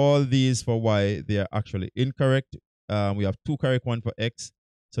here, all these for Y, they are actually incorrect. We have two correct, one for X.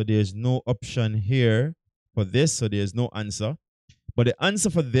 So there's no option here for this. So there's no answer. But the answer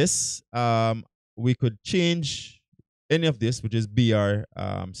for this, we could change any of this, which is B or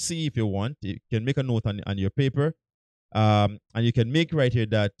C if you want. You can make a note on your paper. And you can make right here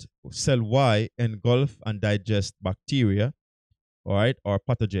that cell Y engulf and digest bacteria, all right, or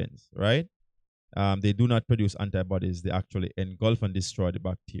pathogens, right? They do not produce antibodies. They actually engulf and destroy the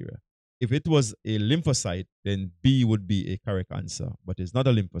bacteria. If it was a lymphocyte, then B would be a correct answer. But it's not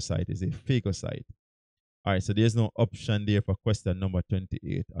a lymphocyte, it's a phagocyte. All right, so there's no option there for question number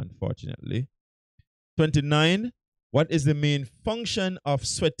 28, unfortunately. 29, what is the main function of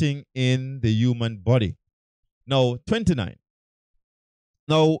sweating in the human body? Now, 29.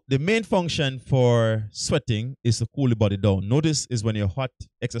 Now, the main function for sweating is to cool the body down. Notice is when you're hot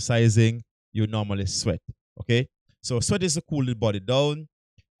exercising, you normally sweat. Okay, so sweat is to cool the body down.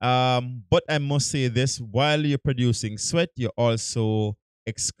 But I must say this: while you're producing sweat, you're also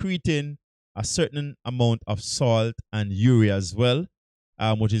excreting a certain amount of salt and urea as well,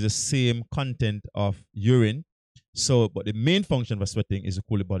 which is the same content of urine. So, but the main function for sweating is to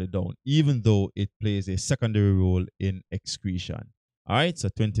cool the body down, even though it plays a secondary role in excretion. All right, so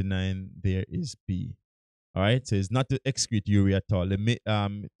 29 there is B. All right, so it's not to excrete urea at all.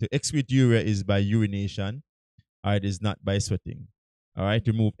 To excrete urea is by urination. All right, is not by sweating. All right,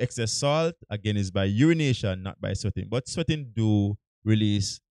 remove excess salt again is by urination, not by sweating. But sweating do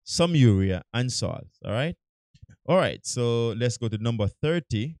release some urea and salt. All right. So let's go to number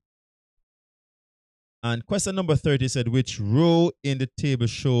 30. And question number 30 said, which row in the table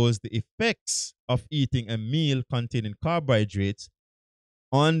shows the effects of eating a meal containing carbohydrates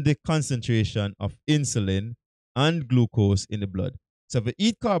on the concentration of insulin and glucose in the blood? So if we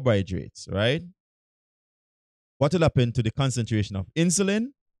eat carbohydrates, right, what will happen to the concentration of insulin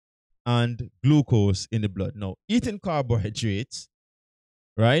and glucose in the blood? Now, eating carbohydrates,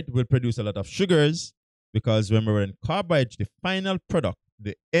 right, will produce a lot of sugars, because remember, in carbohydrate, the final product,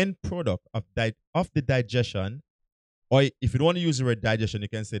 the end product of the digestion, or if you don't want to use the word digestion, you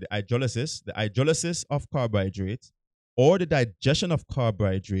can say the hydrolysis of carbohydrates, or the digestion of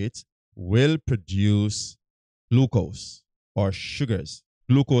carbohydrates will produce glucose or sugars,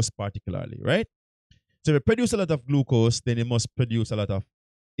 glucose particularly, right? So if it produce a lot of glucose, then it must produce a lot of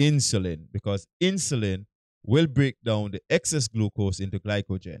insulin, because insulin will break down the excess glucose into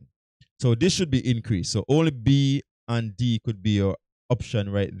glycogen. So this should be increased. So only B and D could be your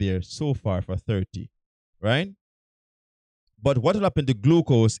option right there so far for 30, right? But what will happen to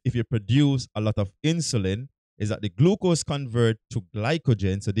glucose if you produce a lot of insulin is that the glucose convert to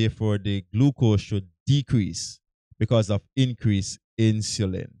glycogen, so therefore the glucose should decrease because of increased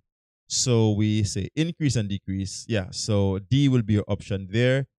insulin. So we say increase and decrease. Yeah, so D will be your option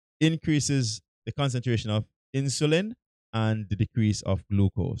there. Increases the concentration of insulin and the decrease of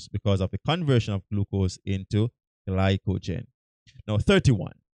glucose because of the conversion of glucose into glycogen. Now,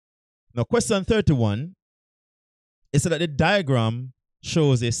 31. Now, question 31 is that the diagram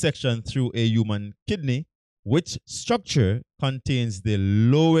shows a section through a human kidney, which structure contains the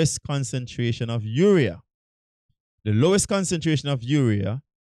lowest concentration of urea. The lowest concentration of urea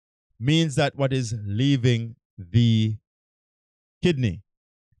means that what is leaving the kidney,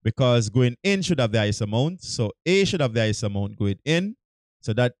 because going in should have the highest amount. So A should have the highest amount going in.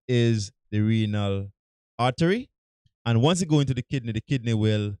 So that is the renal artery. And once it goes into the kidney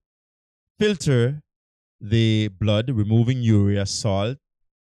will filter the blood, removing urea, salt,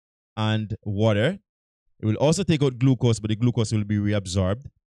 and water. It will also take out glucose, but the glucose will be reabsorbed.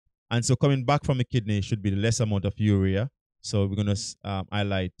 And so coming back from the kidney should be the less amount of urea. So we're going to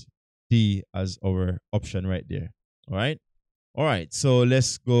highlight D as our option right there. All right. All right. So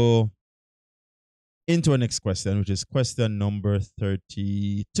let's go into our next question, which is question number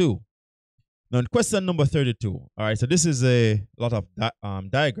 32. Now, in question number 32, all right, so this is a lot of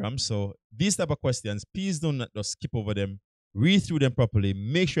diagrams. So these type of questions, please do not just skip over them. Read through them properly.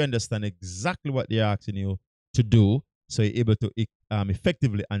 Make sure you understand exactly what they're asking you to do so you're able to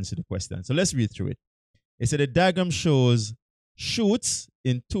effectively answer the question. So let's read through it. It said the diagram shows shoots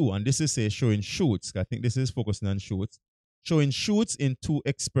in two, and this is showing shoots. I think this is focusing on shoots. Showing shoots in two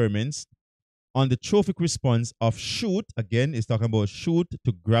experiments on the trophic response of shoot. Again, it's talking about shoot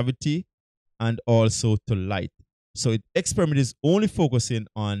to gravity and also to light. So the experiment is only focusing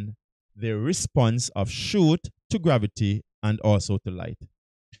on the response of shoot to gravity and also to light.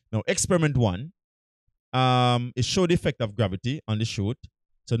 Now, experiment 1, it showed the effect of gravity on the shoot.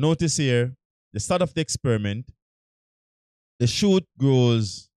 So notice here, the start of the experiment, the shoot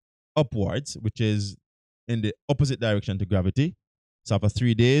grows upwards, which is in the opposite direction to gravity. So after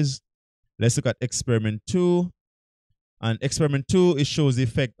 3 days, let's look at experiment 2. And experiment 2, it shows the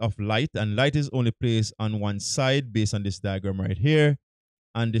effect of light, and light is only placed on one side based on this diagram right here.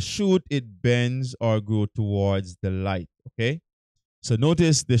 And the shoot, it bends or grows towards the light, okay? So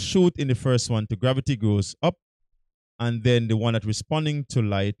notice the shoot in the first one to gravity goes up, and then the one that's responding to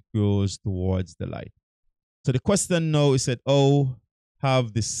light goes towards the light. So the question now is that, oh,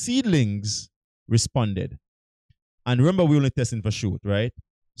 have the seedlings responded? And remember, we're only testing for shoot, right?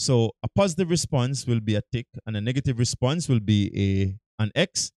 So a positive response will be a tick, and a negative response will be an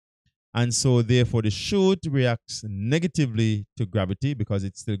X. And so therefore the shoot reacts negatively to gravity because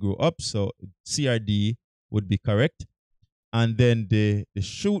it still grew up. So CRD would be correct. And then the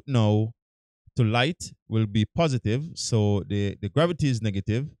shoot now to light will be positive. So the gravity is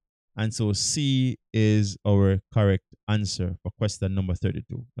negative. And so C is our correct answer for question number 32.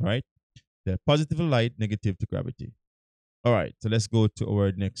 All right. The positive to light, negative to gravity. All right. So let's go to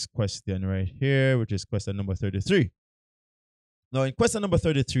our next question right here, which is question number 33. Now, in question number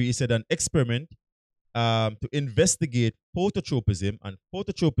 33, it said an experiment to investigate phototropism, and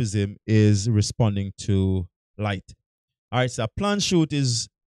phototropism is responding to light. All right, so a plant shoot is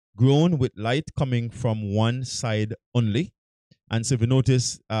grown with light coming from one side only. And so if you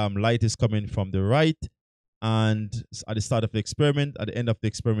notice, light is coming from the right. And at the start of the experiment, at the end of the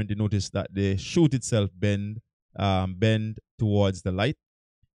experiment, you notice that the shoot itself bend towards the light.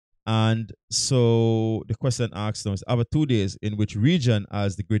 And so the question asks us, over 2 days, in which region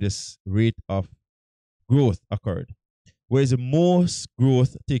has the greatest rate of growth occurred? Where is the most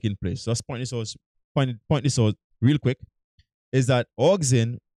growth taking place? So let's point this out real quick. Is that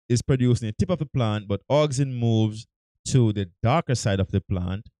auxin is produced in the tip of the plant, but auxin moves to the darker side of the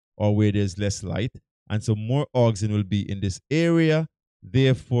plant or where there's less light. And so more auxin will be in this area.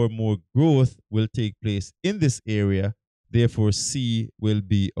 Therefore, more growth will take place in this area. Therefore, C will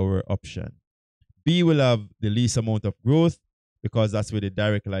be our option. B will have the least amount of growth because that's where the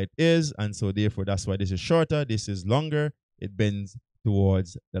direct light is. And so therefore, that's why this is shorter, this is longer. It bends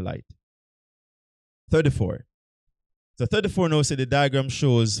towards the light. 34. So 34 now, say the diagram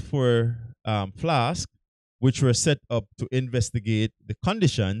shows 4 flasks which were set up to investigate the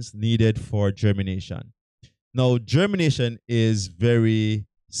conditions needed for germination. Now, germination is very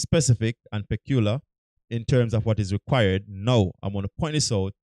specific and peculiar in terms of what is required. Now, I'm going to point this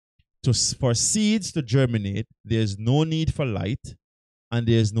out. For seeds to germinate, there's no need for light and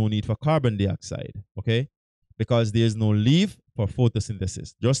there's no need for carbon dioxide, okay? Because there's no leaf for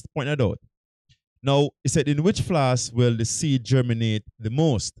photosynthesis. Just point that out. Now, it said, in which flask will the seed germinate the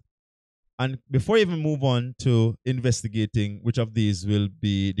most? And before you even move on to investigating which of these will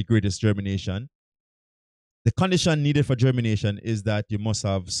be the greatest germination, the condition needed for germination is that you must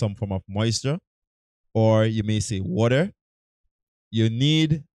have some form of moisture, or you may say water. You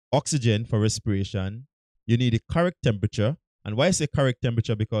need oxygen for respiration. You need a correct temperature. And why I say correct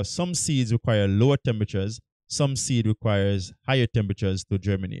temperature? Because some seeds require lower temperatures. Some seed requires higher temperatures to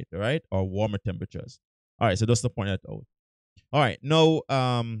germinate, all right? Or warmer temperatures. All right, so just to point that out. All right, now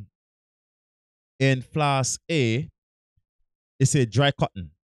in flask A, it's a dry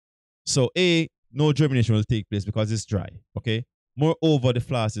cotton. So A, no germination will take place because it's dry, okay? Moreover, the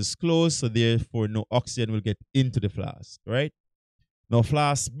flask is closed, so therefore no oxygen will get into the flask, right? Now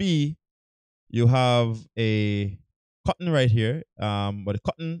flask B, you have a cotton right here, but the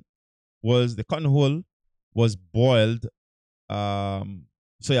cotton hull was boiled. So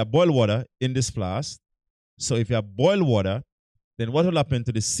you have boiled water in this flask. So if you have boiled water, then what will happen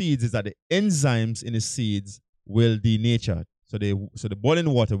to the seeds is that the enzymes in the seeds will denature. So the boiling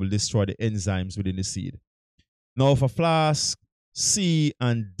water will destroy the enzymes within the seed. Now for flask C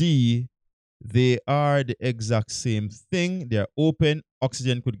and D, they are the exact same thing. They are open.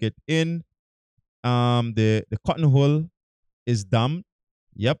 Oxygen could get in. The cotton hull is damp.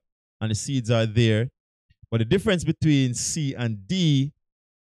 Yep. And the seeds are there. But the difference between C and D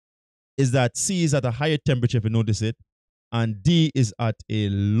is that C is at a higher temperature, if you notice it, and D is at a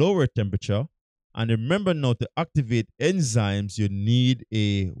lower temperature. And remember now, to activate enzymes, you need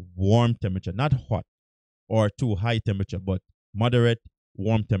a warm temperature, not hot or too high temperature, but moderate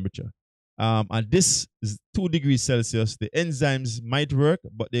warm temperature. And this is 2 degrees Celsius. The enzymes might work,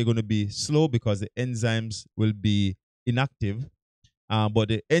 but they're going to be slow because the enzymes will be inactive. But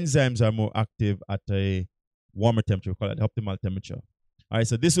the enzymes are more active at a warmer temperature. We call it optimal temperature. All right,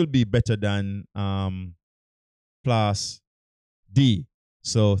 so this will be better than flask D.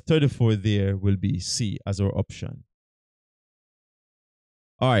 So 34 there will be C as our option.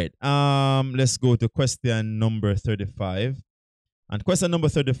 All right, let's go to question number 35. And question number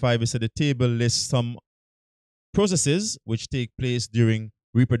 35 is that the table lists some processes which take place during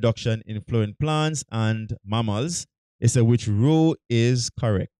reproduction in flowering plants and mammals. It said which row is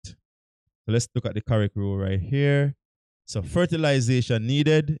correct. So let's look at the correct row right here. So fertilization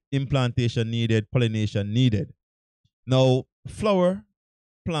needed, implantation needed, pollination needed. Now, flowering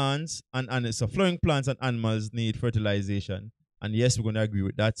plants and animals need fertilization. And yes, we're going to agree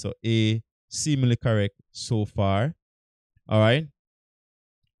with that. So A, seemingly correct so far. All right.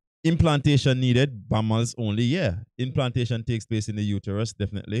 Implantation needed, mammals only. Yeah. Implantation takes place in the uterus,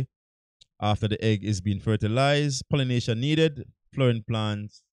 definitely, after the egg is being fertilized. Pollination needed, flowering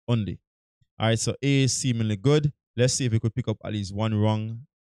plants only. All right. So A is seemingly good. Let's see if we could pick up at least one wrong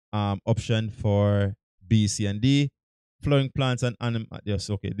option for B, C, and D. Flowering plants and animals. Yes,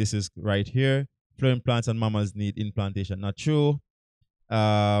 okay, this is right here. Flowering plants and mammals need implantation. Not true.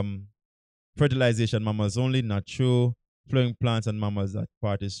 Fertilization, mammals only. Not true. Flowering plants and mammals, that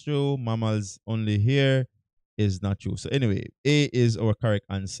part is true. Mammals only here is not true. So anyway, A is our correct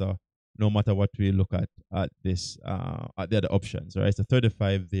answer, no matter what we look at this at the other options. Right. So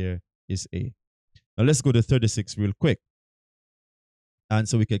 35 there is A. Now let's go to 36 real quick. And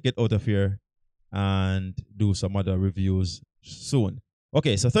so we can get out of here and do some other reviews soon.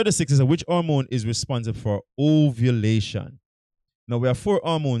 Okay, so 36 is which hormone is responsible for ovulation? Now we have 4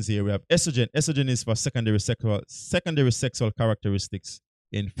 hormones here. We have estrogen. Estrogen is for secondary sexual characteristics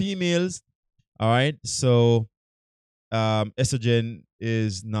in females. All right, so estrogen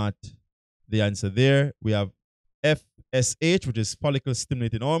is not the answer there. We have FSH, which is follicle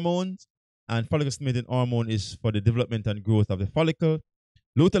stimulating hormones, and follicle stimulating hormone is for the development and growth of the follicle.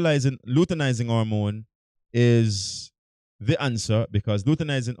 Luteinizing hormone is the answer because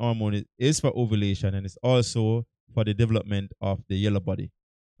luteinizing hormone is for ovulation and it's also for the development of the yellow body.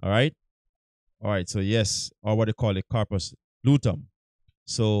 All right. All right. So yes, or what they call it, corpus luteum.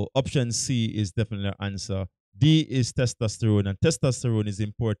 So option C is definitely our answer. D is testosterone, and testosterone is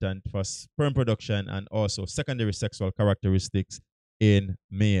important for sperm production and also secondary sexual characteristics in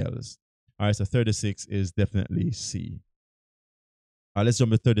males. All right. So 36 is definitely C. Let's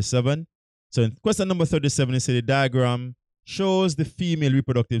jump to 37. So in question number 37, it said the diagram shows the female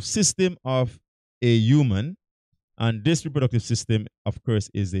reproductive system of a human. And this reproductive system, of course,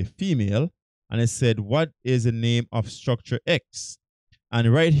 is a female. And it said, what is the name of structure X?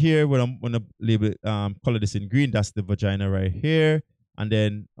 And right here, when I'm going to label color this in green, that's the vagina right here. And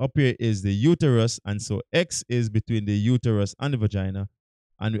then up here is the uterus. And so X is between the uterus and the vagina.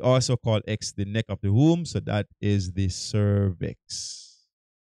 And we also call X the neck of the womb. So that is the cervix.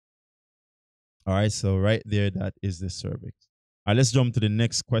 All right, so right there, that is the cervix. All right, let's jump to the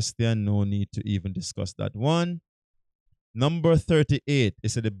next question. No need to even discuss that one. Number 38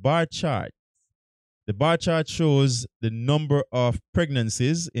 is the bar chart. The bar chart shows the number of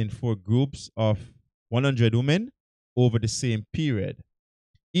pregnancies in 4 groups of 100 women over the same period.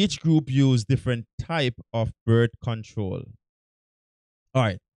 Each group used different type of birth control. All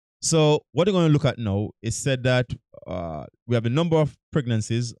right. So what we're going to look at now is said that we have the number of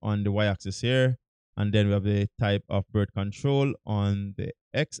pregnancies on the y-axis here, and then we have the type of birth control on the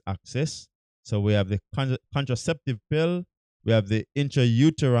x-axis. So we have the contraceptive pill, we have the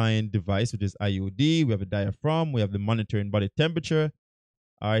intrauterine device, which is IUD, we have the diaphragm, we have the monitoring body temperature.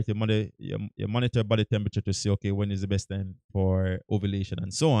 All right, you monitor body temperature to see, okay, when is the best time for ovulation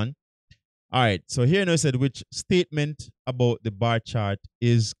and so on. All right, so here now it said which statement about the bar chart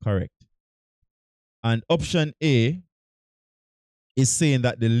is correct. And option A is saying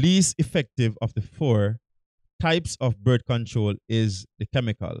that the least effective of the 4 types of birth control is the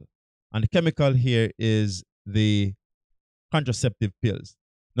chemical. And the chemical here is the contraceptive pills.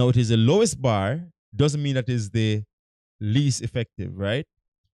 Now it is the lowest bar, doesn't mean that it is the least effective, right?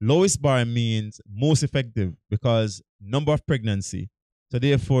 Lowest bar means most effective because number of pregnancy. So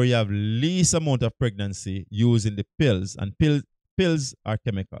therefore, you have least amount of pregnancy using the pills, and pills are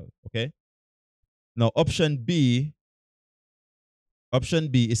chemical. Okay. Now option B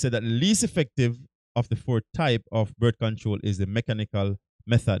is said that the least effective of the 4 type of birth control is the mechanical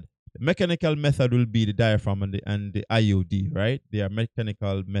method. The mechanical method will be the diaphragm and the IUD, right? They are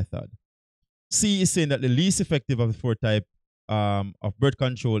mechanical method. C is saying that the least effective of the 4 type of birth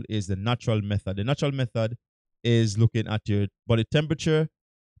control is the natural method. The natural method is looking at your body temperature.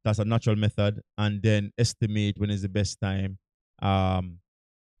 That's a natural method, and then estimate when is the best time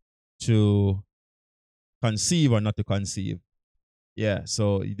to conceive or not to conceive. Yeah,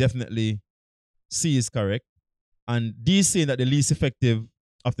 so definitely C is correct. And D is saying that the least effective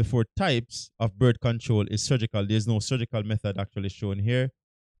of the 4 types of birth control is surgical. There's no surgical method actually shown here.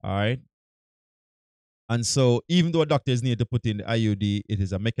 All right. And so even though doctors need to put in the IUD, it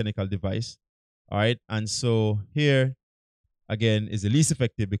is a mechanical device. All right. And so here, again, is the least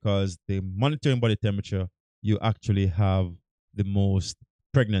effective because the monitoring body temperature, you actually have the most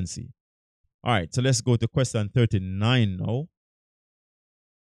pregnancy. All right. So let's go to question 39 now.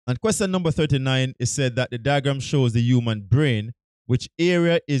 And question number 39 is said that the diagram shows the human brain, which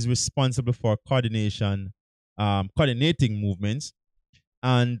area is responsible for coordinating movements.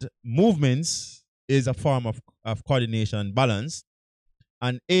 And movements is a form of coordination and balance.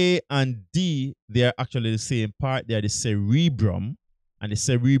 And A and D, they are actually the same part. They are the cerebrum. And the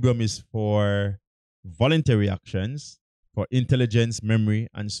cerebrum is for voluntary actions, for intelligence, memory,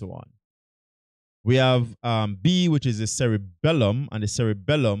 and so on. We have B, which is the cerebellum. And the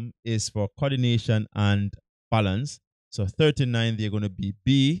cerebellum is for coordination and balance. So 39, they're going to be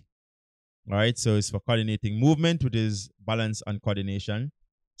B. All right, so it's for coordinating movement, which is balance and coordination.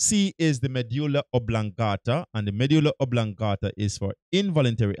 C is the medulla oblongata, and the medulla oblongata is for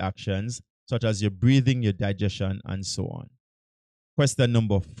involuntary actions, such as your breathing, your digestion, and so on. Question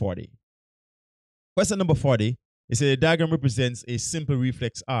number 40. Question number 40 is the diagram represents a simple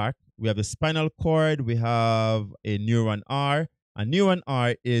reflex arc. We have the spinal cord, we have a neuron R, and neuron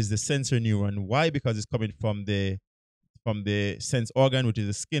R is the sensory neuron. Why? Because it's coming from the sense organ, which is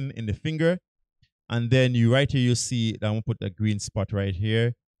the skin in the finger. And then you right here, you see that I'm gonna put a green spot right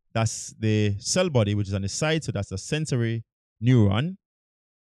here. That's the cell body, which is on the side. So that's a sensory neuron.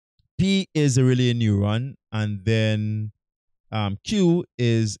 P is a relay neuron, and then Q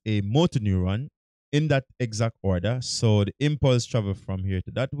is a motor neuron in that exact order. So the impulse travel from here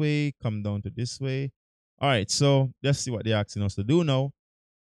to that way, come down to this way. All right, so let's see what they're asking us to do now.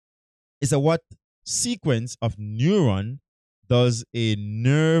 Is what sequence of neuron does a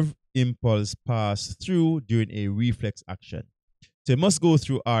nerve impulse pass through during a reflex action? So it must go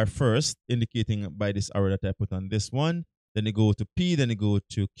through R first, indicating by this arrow that I put on this one. Then it go to P, then it go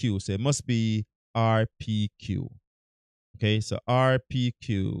to Q. So it must be RPQ. Okay, so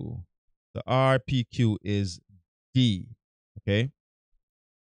RPQ. The RPQ is D. Okay,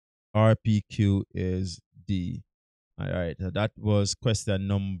 RPQ is D. All right, so that was question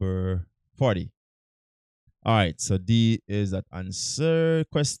number 40. All right, so D is that answer.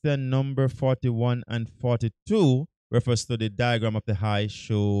 Question number 41 and 42 refers to the diagram of the eye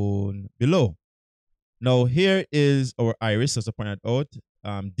shown below. Now, here is our iris, as I pointed out.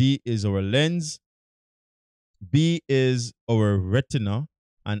 D is our lens. B is our retina.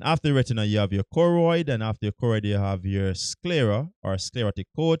 And after retina, you have your choroid. And after your choroid, you have your sclera or sclerotic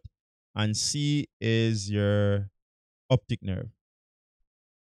coat. And C is your optic nerve.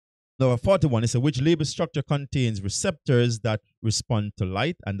 Number 41 is which label structure contains receptors that respond to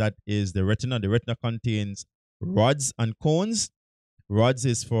light, and that is the retina. The retina contains rods and cones. Rods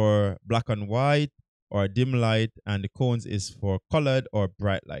is for black and white or dim light, and the cones is for colored or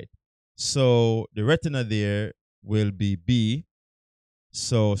bright light. So the retina there will be B.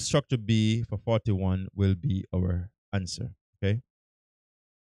 So structure B for 41 will be our answer. Okay.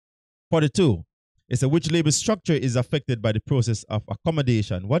 42 is which label structure is affected by the process of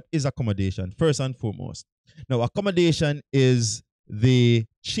accommodation. What is accommodation? First and foremost. Now, accommodation is the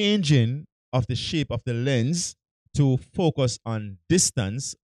changing of the shape of the lens to focus on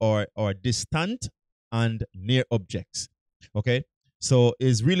distance or distant and near objects. Okay, so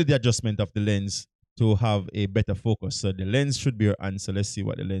it's really the adjustment of the lens to have a better focus. So the lens should be your answer. Let's see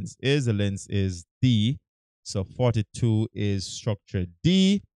what the lens is. The lens is D. So 42 is structure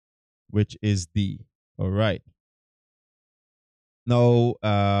D, which is D. All right. Now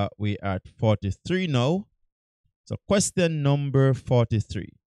we are at 43 now. So question number 43.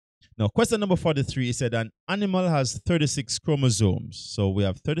 Now, question number 43 is said an animal has 36 chromosomes. So we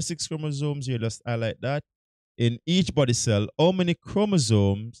have 36 chromosomes here. Let's highlight that. In each body cell, how many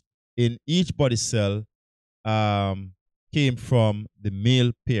chromosomes in each body cell came from the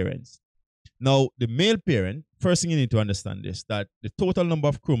male parents? Now, the male parent, first thing you need to understand is that the total number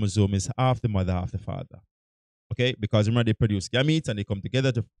of chromosomes is half the mother, half the father. Okay, because remember they produce gametes and they come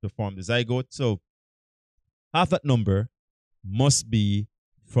together to form the zygote. So half that number must be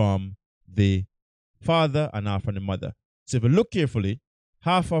from the father and half from the mother. So if you look carefully,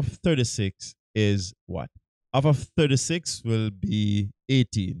 half of 36 is what? Half of 36 will be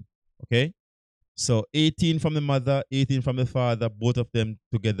 18. Okay, so 18 from the mother, 18 from the father, both of them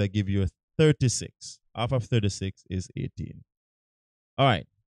together give you 36. Half of 36 is 18. All right.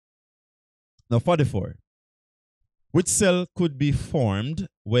 Now 44. Which cell could be formed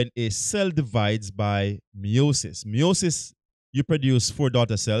when a cell divides by meiosis? Meiosis, you produce 4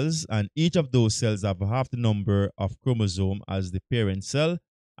 daughter cells, and each of those cells have half the number of chromosomes as the parent cell,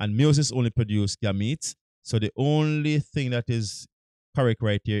 and meiosis only produces gametes. So the only thing that is correct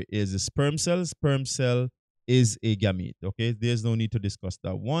right here is the sperm cell. Sperm cell is a gamete. Okay, there's no need to discuss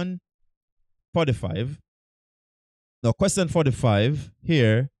that one. 45. Now, question 45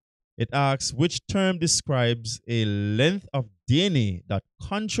 here, it asks which term describes a length of DNA that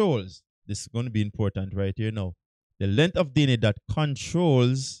controls, this is going to be important right here now, the length of DNA that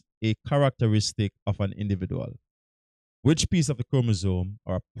controls a characteristic of an individual. Which piece of the chromosome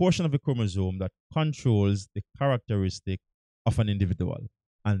or a portion of the chromosome that controls the characteristic of an individual?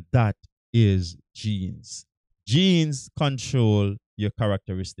 And that is genes. Genes control your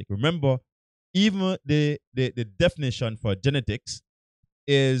characteristic. Remember, even the definition for genetics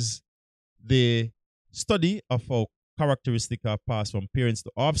is the study of how characteristics are passed from parents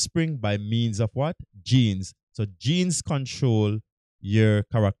to offspring by means of what? Genes. So genes control your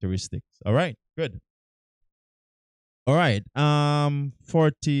characteristics. All right, good. All right.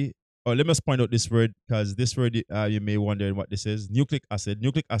 40. Oh, let me just point out this word because this word you may wonder what this is. Nucleic acid.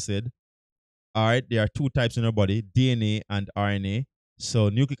 Nucleic acid. All right. There are two types in our body: DNA and RNA. So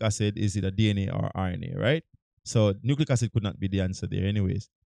nucleic acid is either DNA or RNA, right? So nucleic acid could not be the answer there, anyways.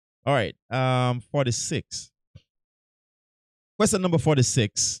 All right. 46. Question number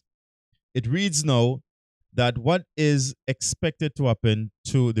 46. It reads now that what is expected to happen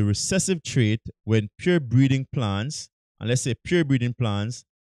to the recessive trait when pure breeding plants, and let's say pure breeding plants,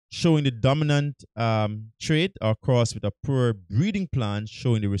 showing the dominant trait are crossed with a poor breeding plant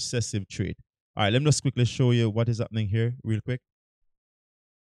showing the recessive trait. All right, let me just quickly show you what is happening here real quick.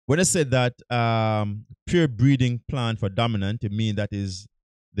 When I said that pure breeding plant for dominant, it means that is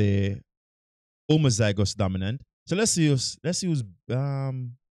the homozygous dominant. So let's use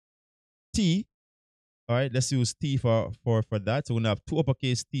T. All right, let's use T for that. So we're gonna have two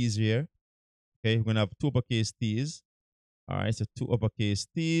uppercase T's here. Okay, we're gonna have two uppercase T's. All right, so two uppercase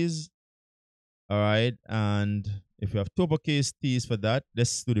T's. All right, and if we have two uppercase T's for that,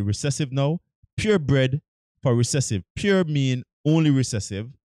 let's do the recessive now. Purebred for recessive. Pure mean only recessive.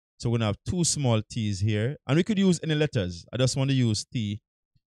 So we're gonna have two small T's here, and we could use any letters. I just want to use T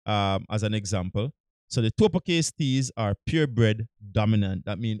as an example. So the two uppercase T's are purebred dominant.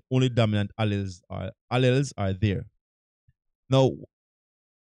 That means only dominant alleles are there. Now,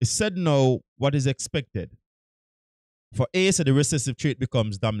 it said now what is expected. For A, so the recessive trait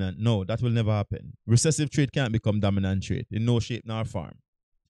becomes dominant. No, that will never happen. Recessive trait can't become dominant trait in no shape nor form.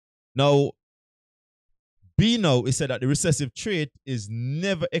 Now, B now, it said that the recessive trait is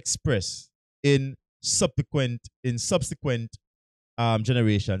never expressed in subsequent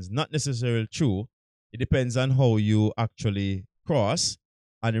generations. Not necessarily true. It depends on how you actually cross.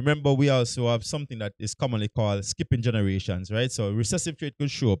 And remember, we also have something that is commonly called skipping generations, right? So recessive trait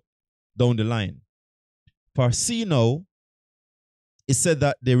could show up down the line. For C now, it said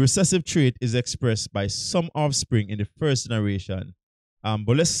that the recessive trait is expressed by some offspring in the first generation.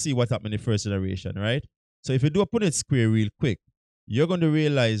 But let's see what happened in the first generation, right? So if you do a Punnett square real quick, you're going to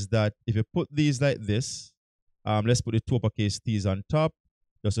realize that if you put these like this, let's put the two uppercase T's on top,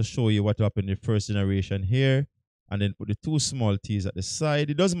 just to show you what happened in the first generation here, and then put the two small T's at the side.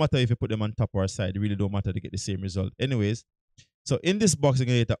 It doesn't matter if you put them on top or side. It really don't matter to get the same result. Anyways, so in this box, you're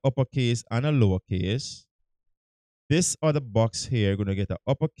going to get an uppercase and a lowercase. This other box here, you're going to get an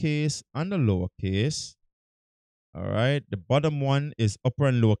uppercase and a lowercase. All right. The bottom one is upper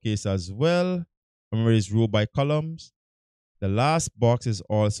and lowercase as well. Remember, it's row by columns. The last box is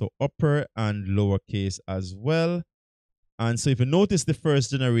also upper and lowercase as well. And so if you notice the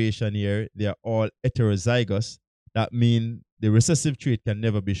first generation here, they are all heterozygous. That means the recessive trait can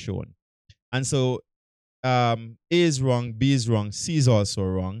never be shown. And so A is wrong, B is wrong, C is also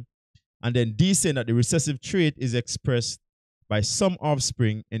wrong. And then D saying that the recessive trait is expressed by some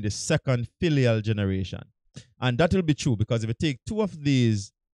offspring in the second filial generation. And that will be true because if you take two of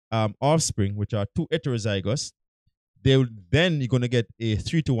these offspring, which are two heterozygous, then you're going to get a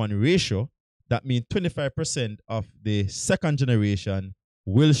 3-to-1 ratio. That means 25% of the second generation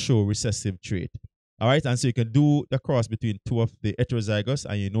will show recessive trait. All right, and so you can do the cross between two of the heterozygous,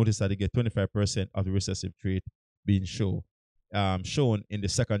 and you notice that you get 25% of the recessive trait being shown in the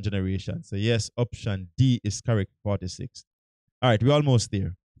second generation. So yes, option D is correct, 46. All right, we're almost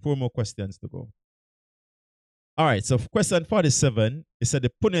there. 4 more questions to go. All right, so question 47, it said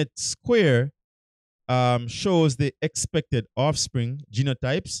the Punnett square shows the expected offspring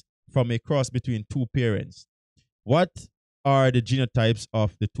genotypes from a cross between two parents. What are the genotypes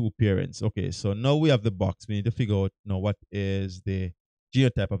of the two parents? Okay, so now we have the box. We need to figure out now what is the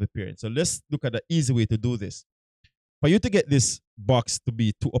genotype of the parent. So let's look at the easy way to do this. For you to get this box to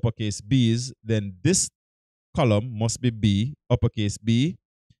be two uppercase B's, then this column must be B, uppercase B,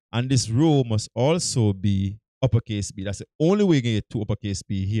 and this row must also be uppercase B. That's the only way you can get two uppercase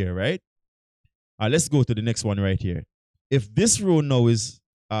B here, right? Let's go to the next one right here. If this row now is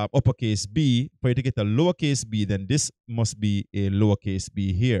uppercase B, for you to get a lowercase b, then this must be a lowercase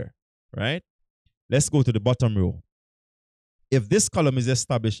b here, right? Let's go to the bottom row. If this column is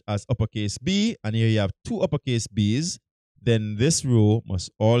established as uppercase B, and here you have two uppercase B's, then this row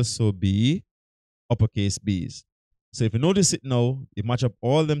must also be uppercase B's. So if you notice it now, you match up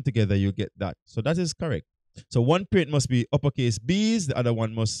all them together, you get that. So that is correct. So one parent must be uppercase B's, the other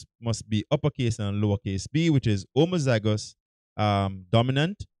one must be uppercase and lowercase b, which is homozygous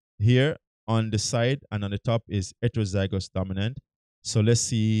dominant here on the side, and on the top is heterozygous dominant. So let's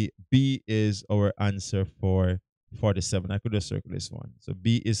see, B is our answer for 47. I could just circle this one. So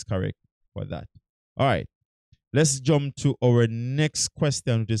B is correct for that. All right. Let's jump to our next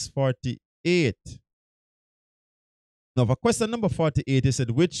question, which is 48. Now, for question number 48, it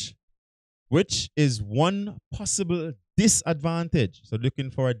said, which is one possible disadvantage? So looking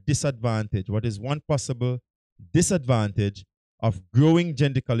for a disadvantage. What is one possible disadvantage of growing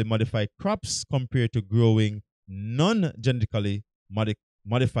genetically modified crops compared to growing non-genetically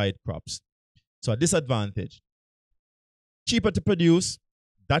modified crops? So a disadvantage. Cheaper to produce.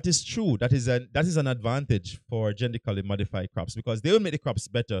 That is true. That is an advantage for genetically modified crops because they will make the crops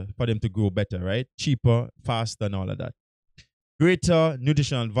better for them to grow better, right? Cheaper, faster, and all of that. Greater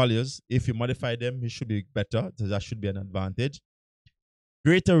nutritional values. If you modify them, it should be better. So that should be an advantage.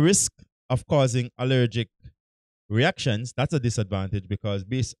 Greater risk of causing allergic reactions. That's a disadvantage because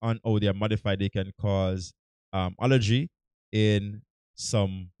based on how they are modified, they can cause allergy in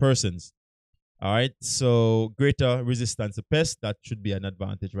some persons. All right. So greater resistance to pests. That should be an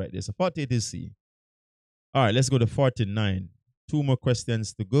advantage right there. So 48 is C. All right. Let's go to 49. Two more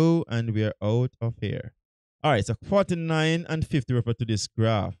questions to go and we are out of here. All right, so 49 and 50 refer to this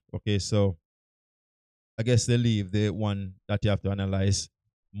graph. Okay, so I guess they leave the one that you have to analyze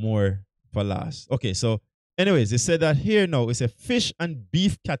more for last. Okay, so anyways, they said that here now, it's a fish and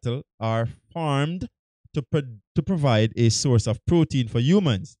beef cattle are farmed to provide a source of protein for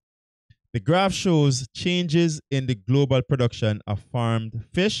humans. The graph shows changes in the global production of farmed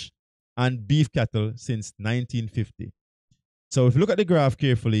fish and beef cattle since 1950. So if you look at the graph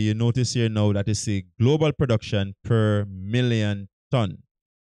carefully, you notice here now that it's a global production per million ton.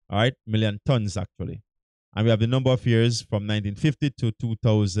 All right, million tons actually. And we have the number of years from 1950 to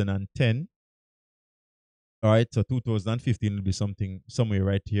 2010. All right, so 2015 will be something somewhere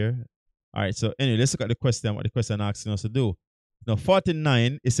right here. All right, so anyway, let's look at the question, what the question asking us to do. Now,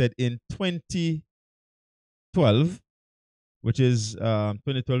 49, it said in 2012, which is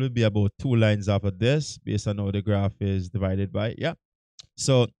 2012 will be about 2 lines after this, based on how the graph is divided by. Yeah.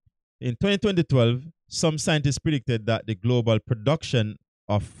 So in 2012, some scientists predicted that the global production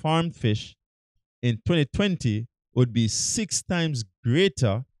of farmed fish in 2020 would be 6 times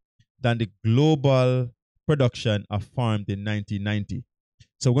greater than the global production of farmed in 1990.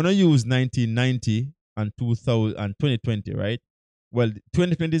 So we're going to use 1990 and 2000 and 2020, right? Well,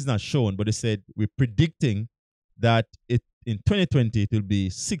 2020 is not shown, but they said we're predicting that it in 2020 it will be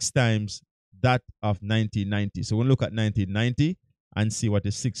 6 times that of 1990. So we'll look at 1990 and see what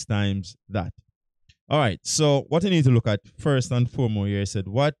is 6 times that. All right. So what you need to look at first and foremost here, I said,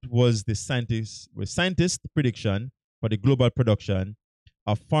 what was the scientist prediction for the global production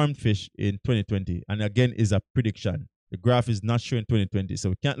of farmed fish in 2020? And again, is a prediction. The graph is not showing 2020, so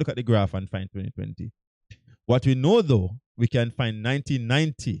we can't look at the graph and find 2020. What we know though, we can find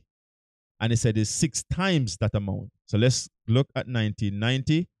 1990, and it said it's 6 times that amount. So let's look at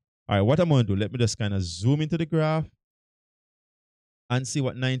 1990. All right, what I'm going to do, let me just kind of zoom into the graph and see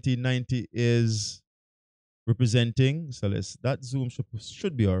what 1990 is representing. So that zoom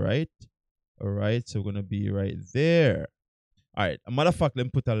should be all right. All right, so we're going to be right there. All right, a matter of fact, let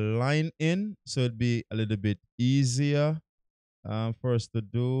me put a line in so it'll be a little bit easier for us to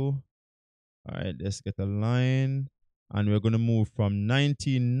do. All right, let's get a line. And we're going to move from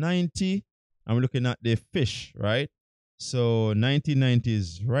 1990. And we're looking at the fish, right? So 1990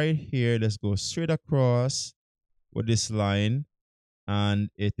 is right here. Let's go straight across with this line. And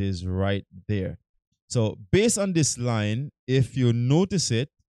it is right there. So based on this line, if you notice it,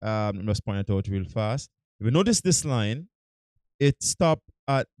 I'm just point it out real fast. If you notice this line, it stopped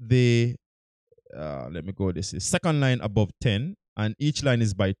at the, let me go, this is second line above 10. And each line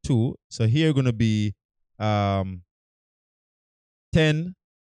is by 2. So here going to be 10,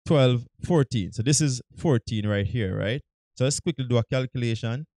 12, 14. So this is 14 right here, right? So let's quickly do a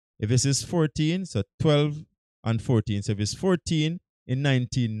calculation. If this is 14, so 12 and 14. So if it's 14 in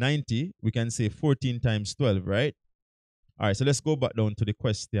 1990, we can say 14 times 12, right? All right, so let's go back down to the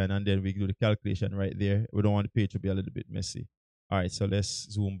question and then we do the calculation right there. We don't want the page to be a little bit messy. All right, so let's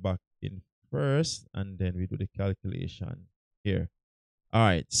zoom back in first and then we do the calculation here. All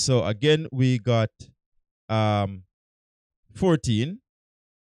right, so again, we got 14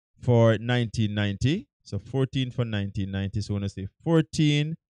 for 1990. So 14 for 1990. So we're going to say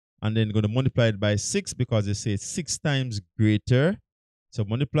 14 and then going to multiply it by 6 because it says 6 times greater. So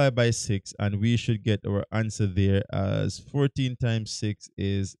multiply by 6 and we should get our answer there as 14 times 6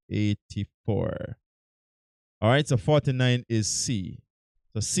 is 84. All right, so 49 is C.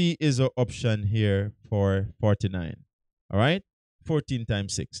 So C is our option here for 49. All right, 14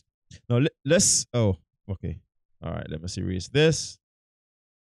 times 6. Now let's, oh, okay. All right, let me erase this.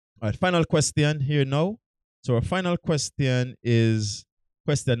 All right, final question here now. So our final question is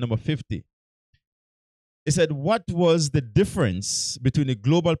question number 50. It said, what was the difference between the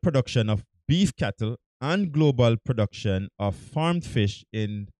global production of beef cattle and global production of farmed fish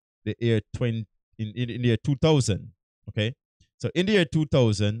in the year in the year 2000? Okay, so in the year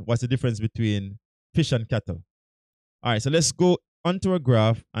 2000, what's the difference between fish and cattle? All right, so let's go onto a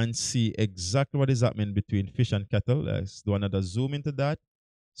graph and see exactly what is happening between fish and cattle. Let's do another zoom into that,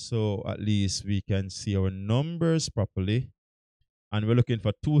 so at least we can see our numbers properly. And we're looking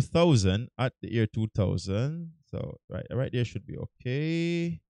for 2000 at the year 2000. So right there should be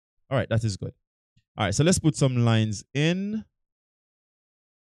okay. All right, that is good. All right, so let's put some lines in.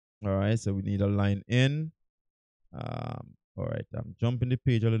 All right, so we need a line in. All right, I'm jumping the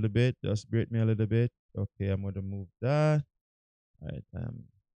page a little bit. Just break me a little bit. Okay, I'm going to move that. All right, all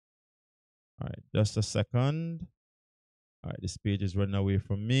right, just a second. All right, this page is running away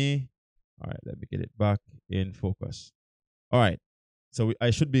from me. All right, let me get it back in focus. All right, so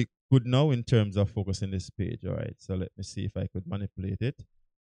I should be good now in terms of focusing this page. All right, so let me see if I could manipulate it.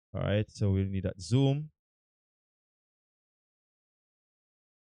 All right, so we'll need that zoom.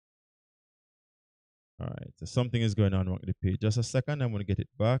 All right, so something is going on wrong with the page. Just a second, I'm going to get it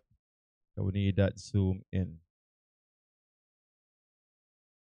back. So we need that zoom in.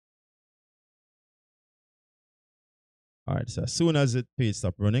 All right, so as soon as the page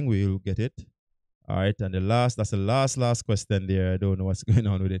stops running, we'll get it. All right, and that's the last question there. I don't know what's going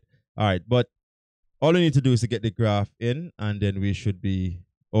on with it. All right, but all we need to do is to get the graph in, and then we should be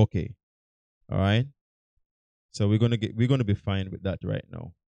okay. All right, so we're gonna be fine with that right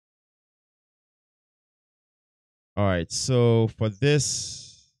now. All right, so for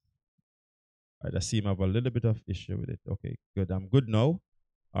this, all right, I seem to have a little bit of issue with it. Okay, good. I'm good now.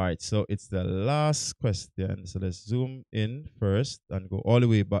 All right, so it's the last question. So let's zoom in first and go all the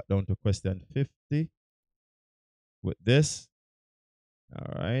way back down to question 50 with this.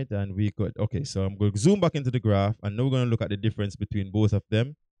 All right, and we good. Okay, so I'm going to zoom back into the graph, and now we're going to look at the difference between both of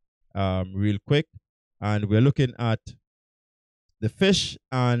them real quick. And we're looking at the fish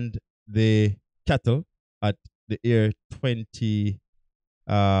and the cattle at the year 20,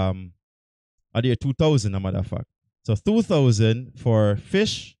 at the year 2000, a matter of fact. So 2000 for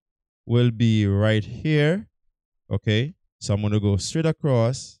fish will be right here. Okay, so I'm going to go straight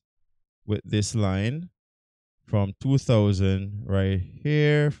across with this line from 2000 right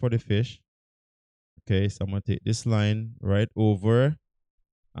here for the fish. Okay, so I'm going to take this line right over,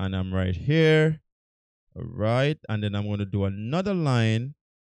 and I'm right here. All right, and then I'm going to do another line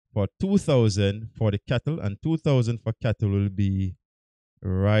for 2000 for the cattle, and 2000 for cattle will be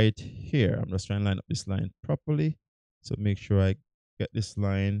right here. I'm just trying to line up this line properly. So make sure I get this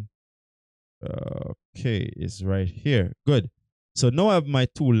line. Okay, it's right here. Good. So now I have my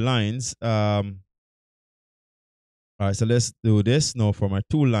two lines. All right, so let's do this now for my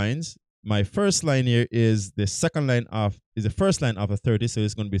two lines. My first line here is the second line of is the first line of a 30, so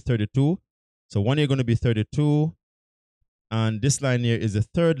it's going to be 32. So one here going to be 32, and this line here is the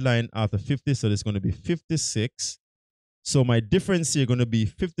third line after 50, so it's going to be 56. So my difference here is going to be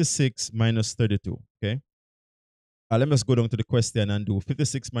 56 minus 32. Okay. Let me just go down to the question and do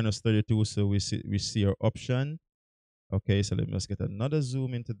 56 minus 32, so we see our option. Okay, so let me just get another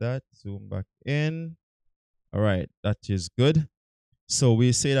zoom into that. Zoom back in. All right, that is good. So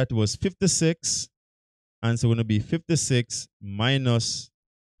we say that it was 56, and so we're going to be 56 minus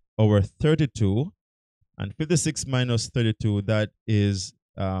our 32, and 56 minus 32, that is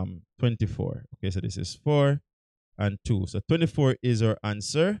 24. Okay, so this is 4 and 2. So 24 is our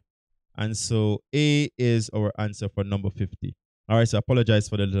answer, and so A is our answer for number 50. All right, so I apologize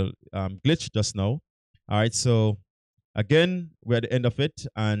for the little glitch just now. All right, so again, we're at the end of it,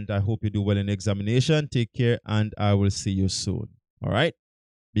 and I hope you do well in the examination. Take care, and I will see you soon. All right,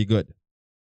 be good.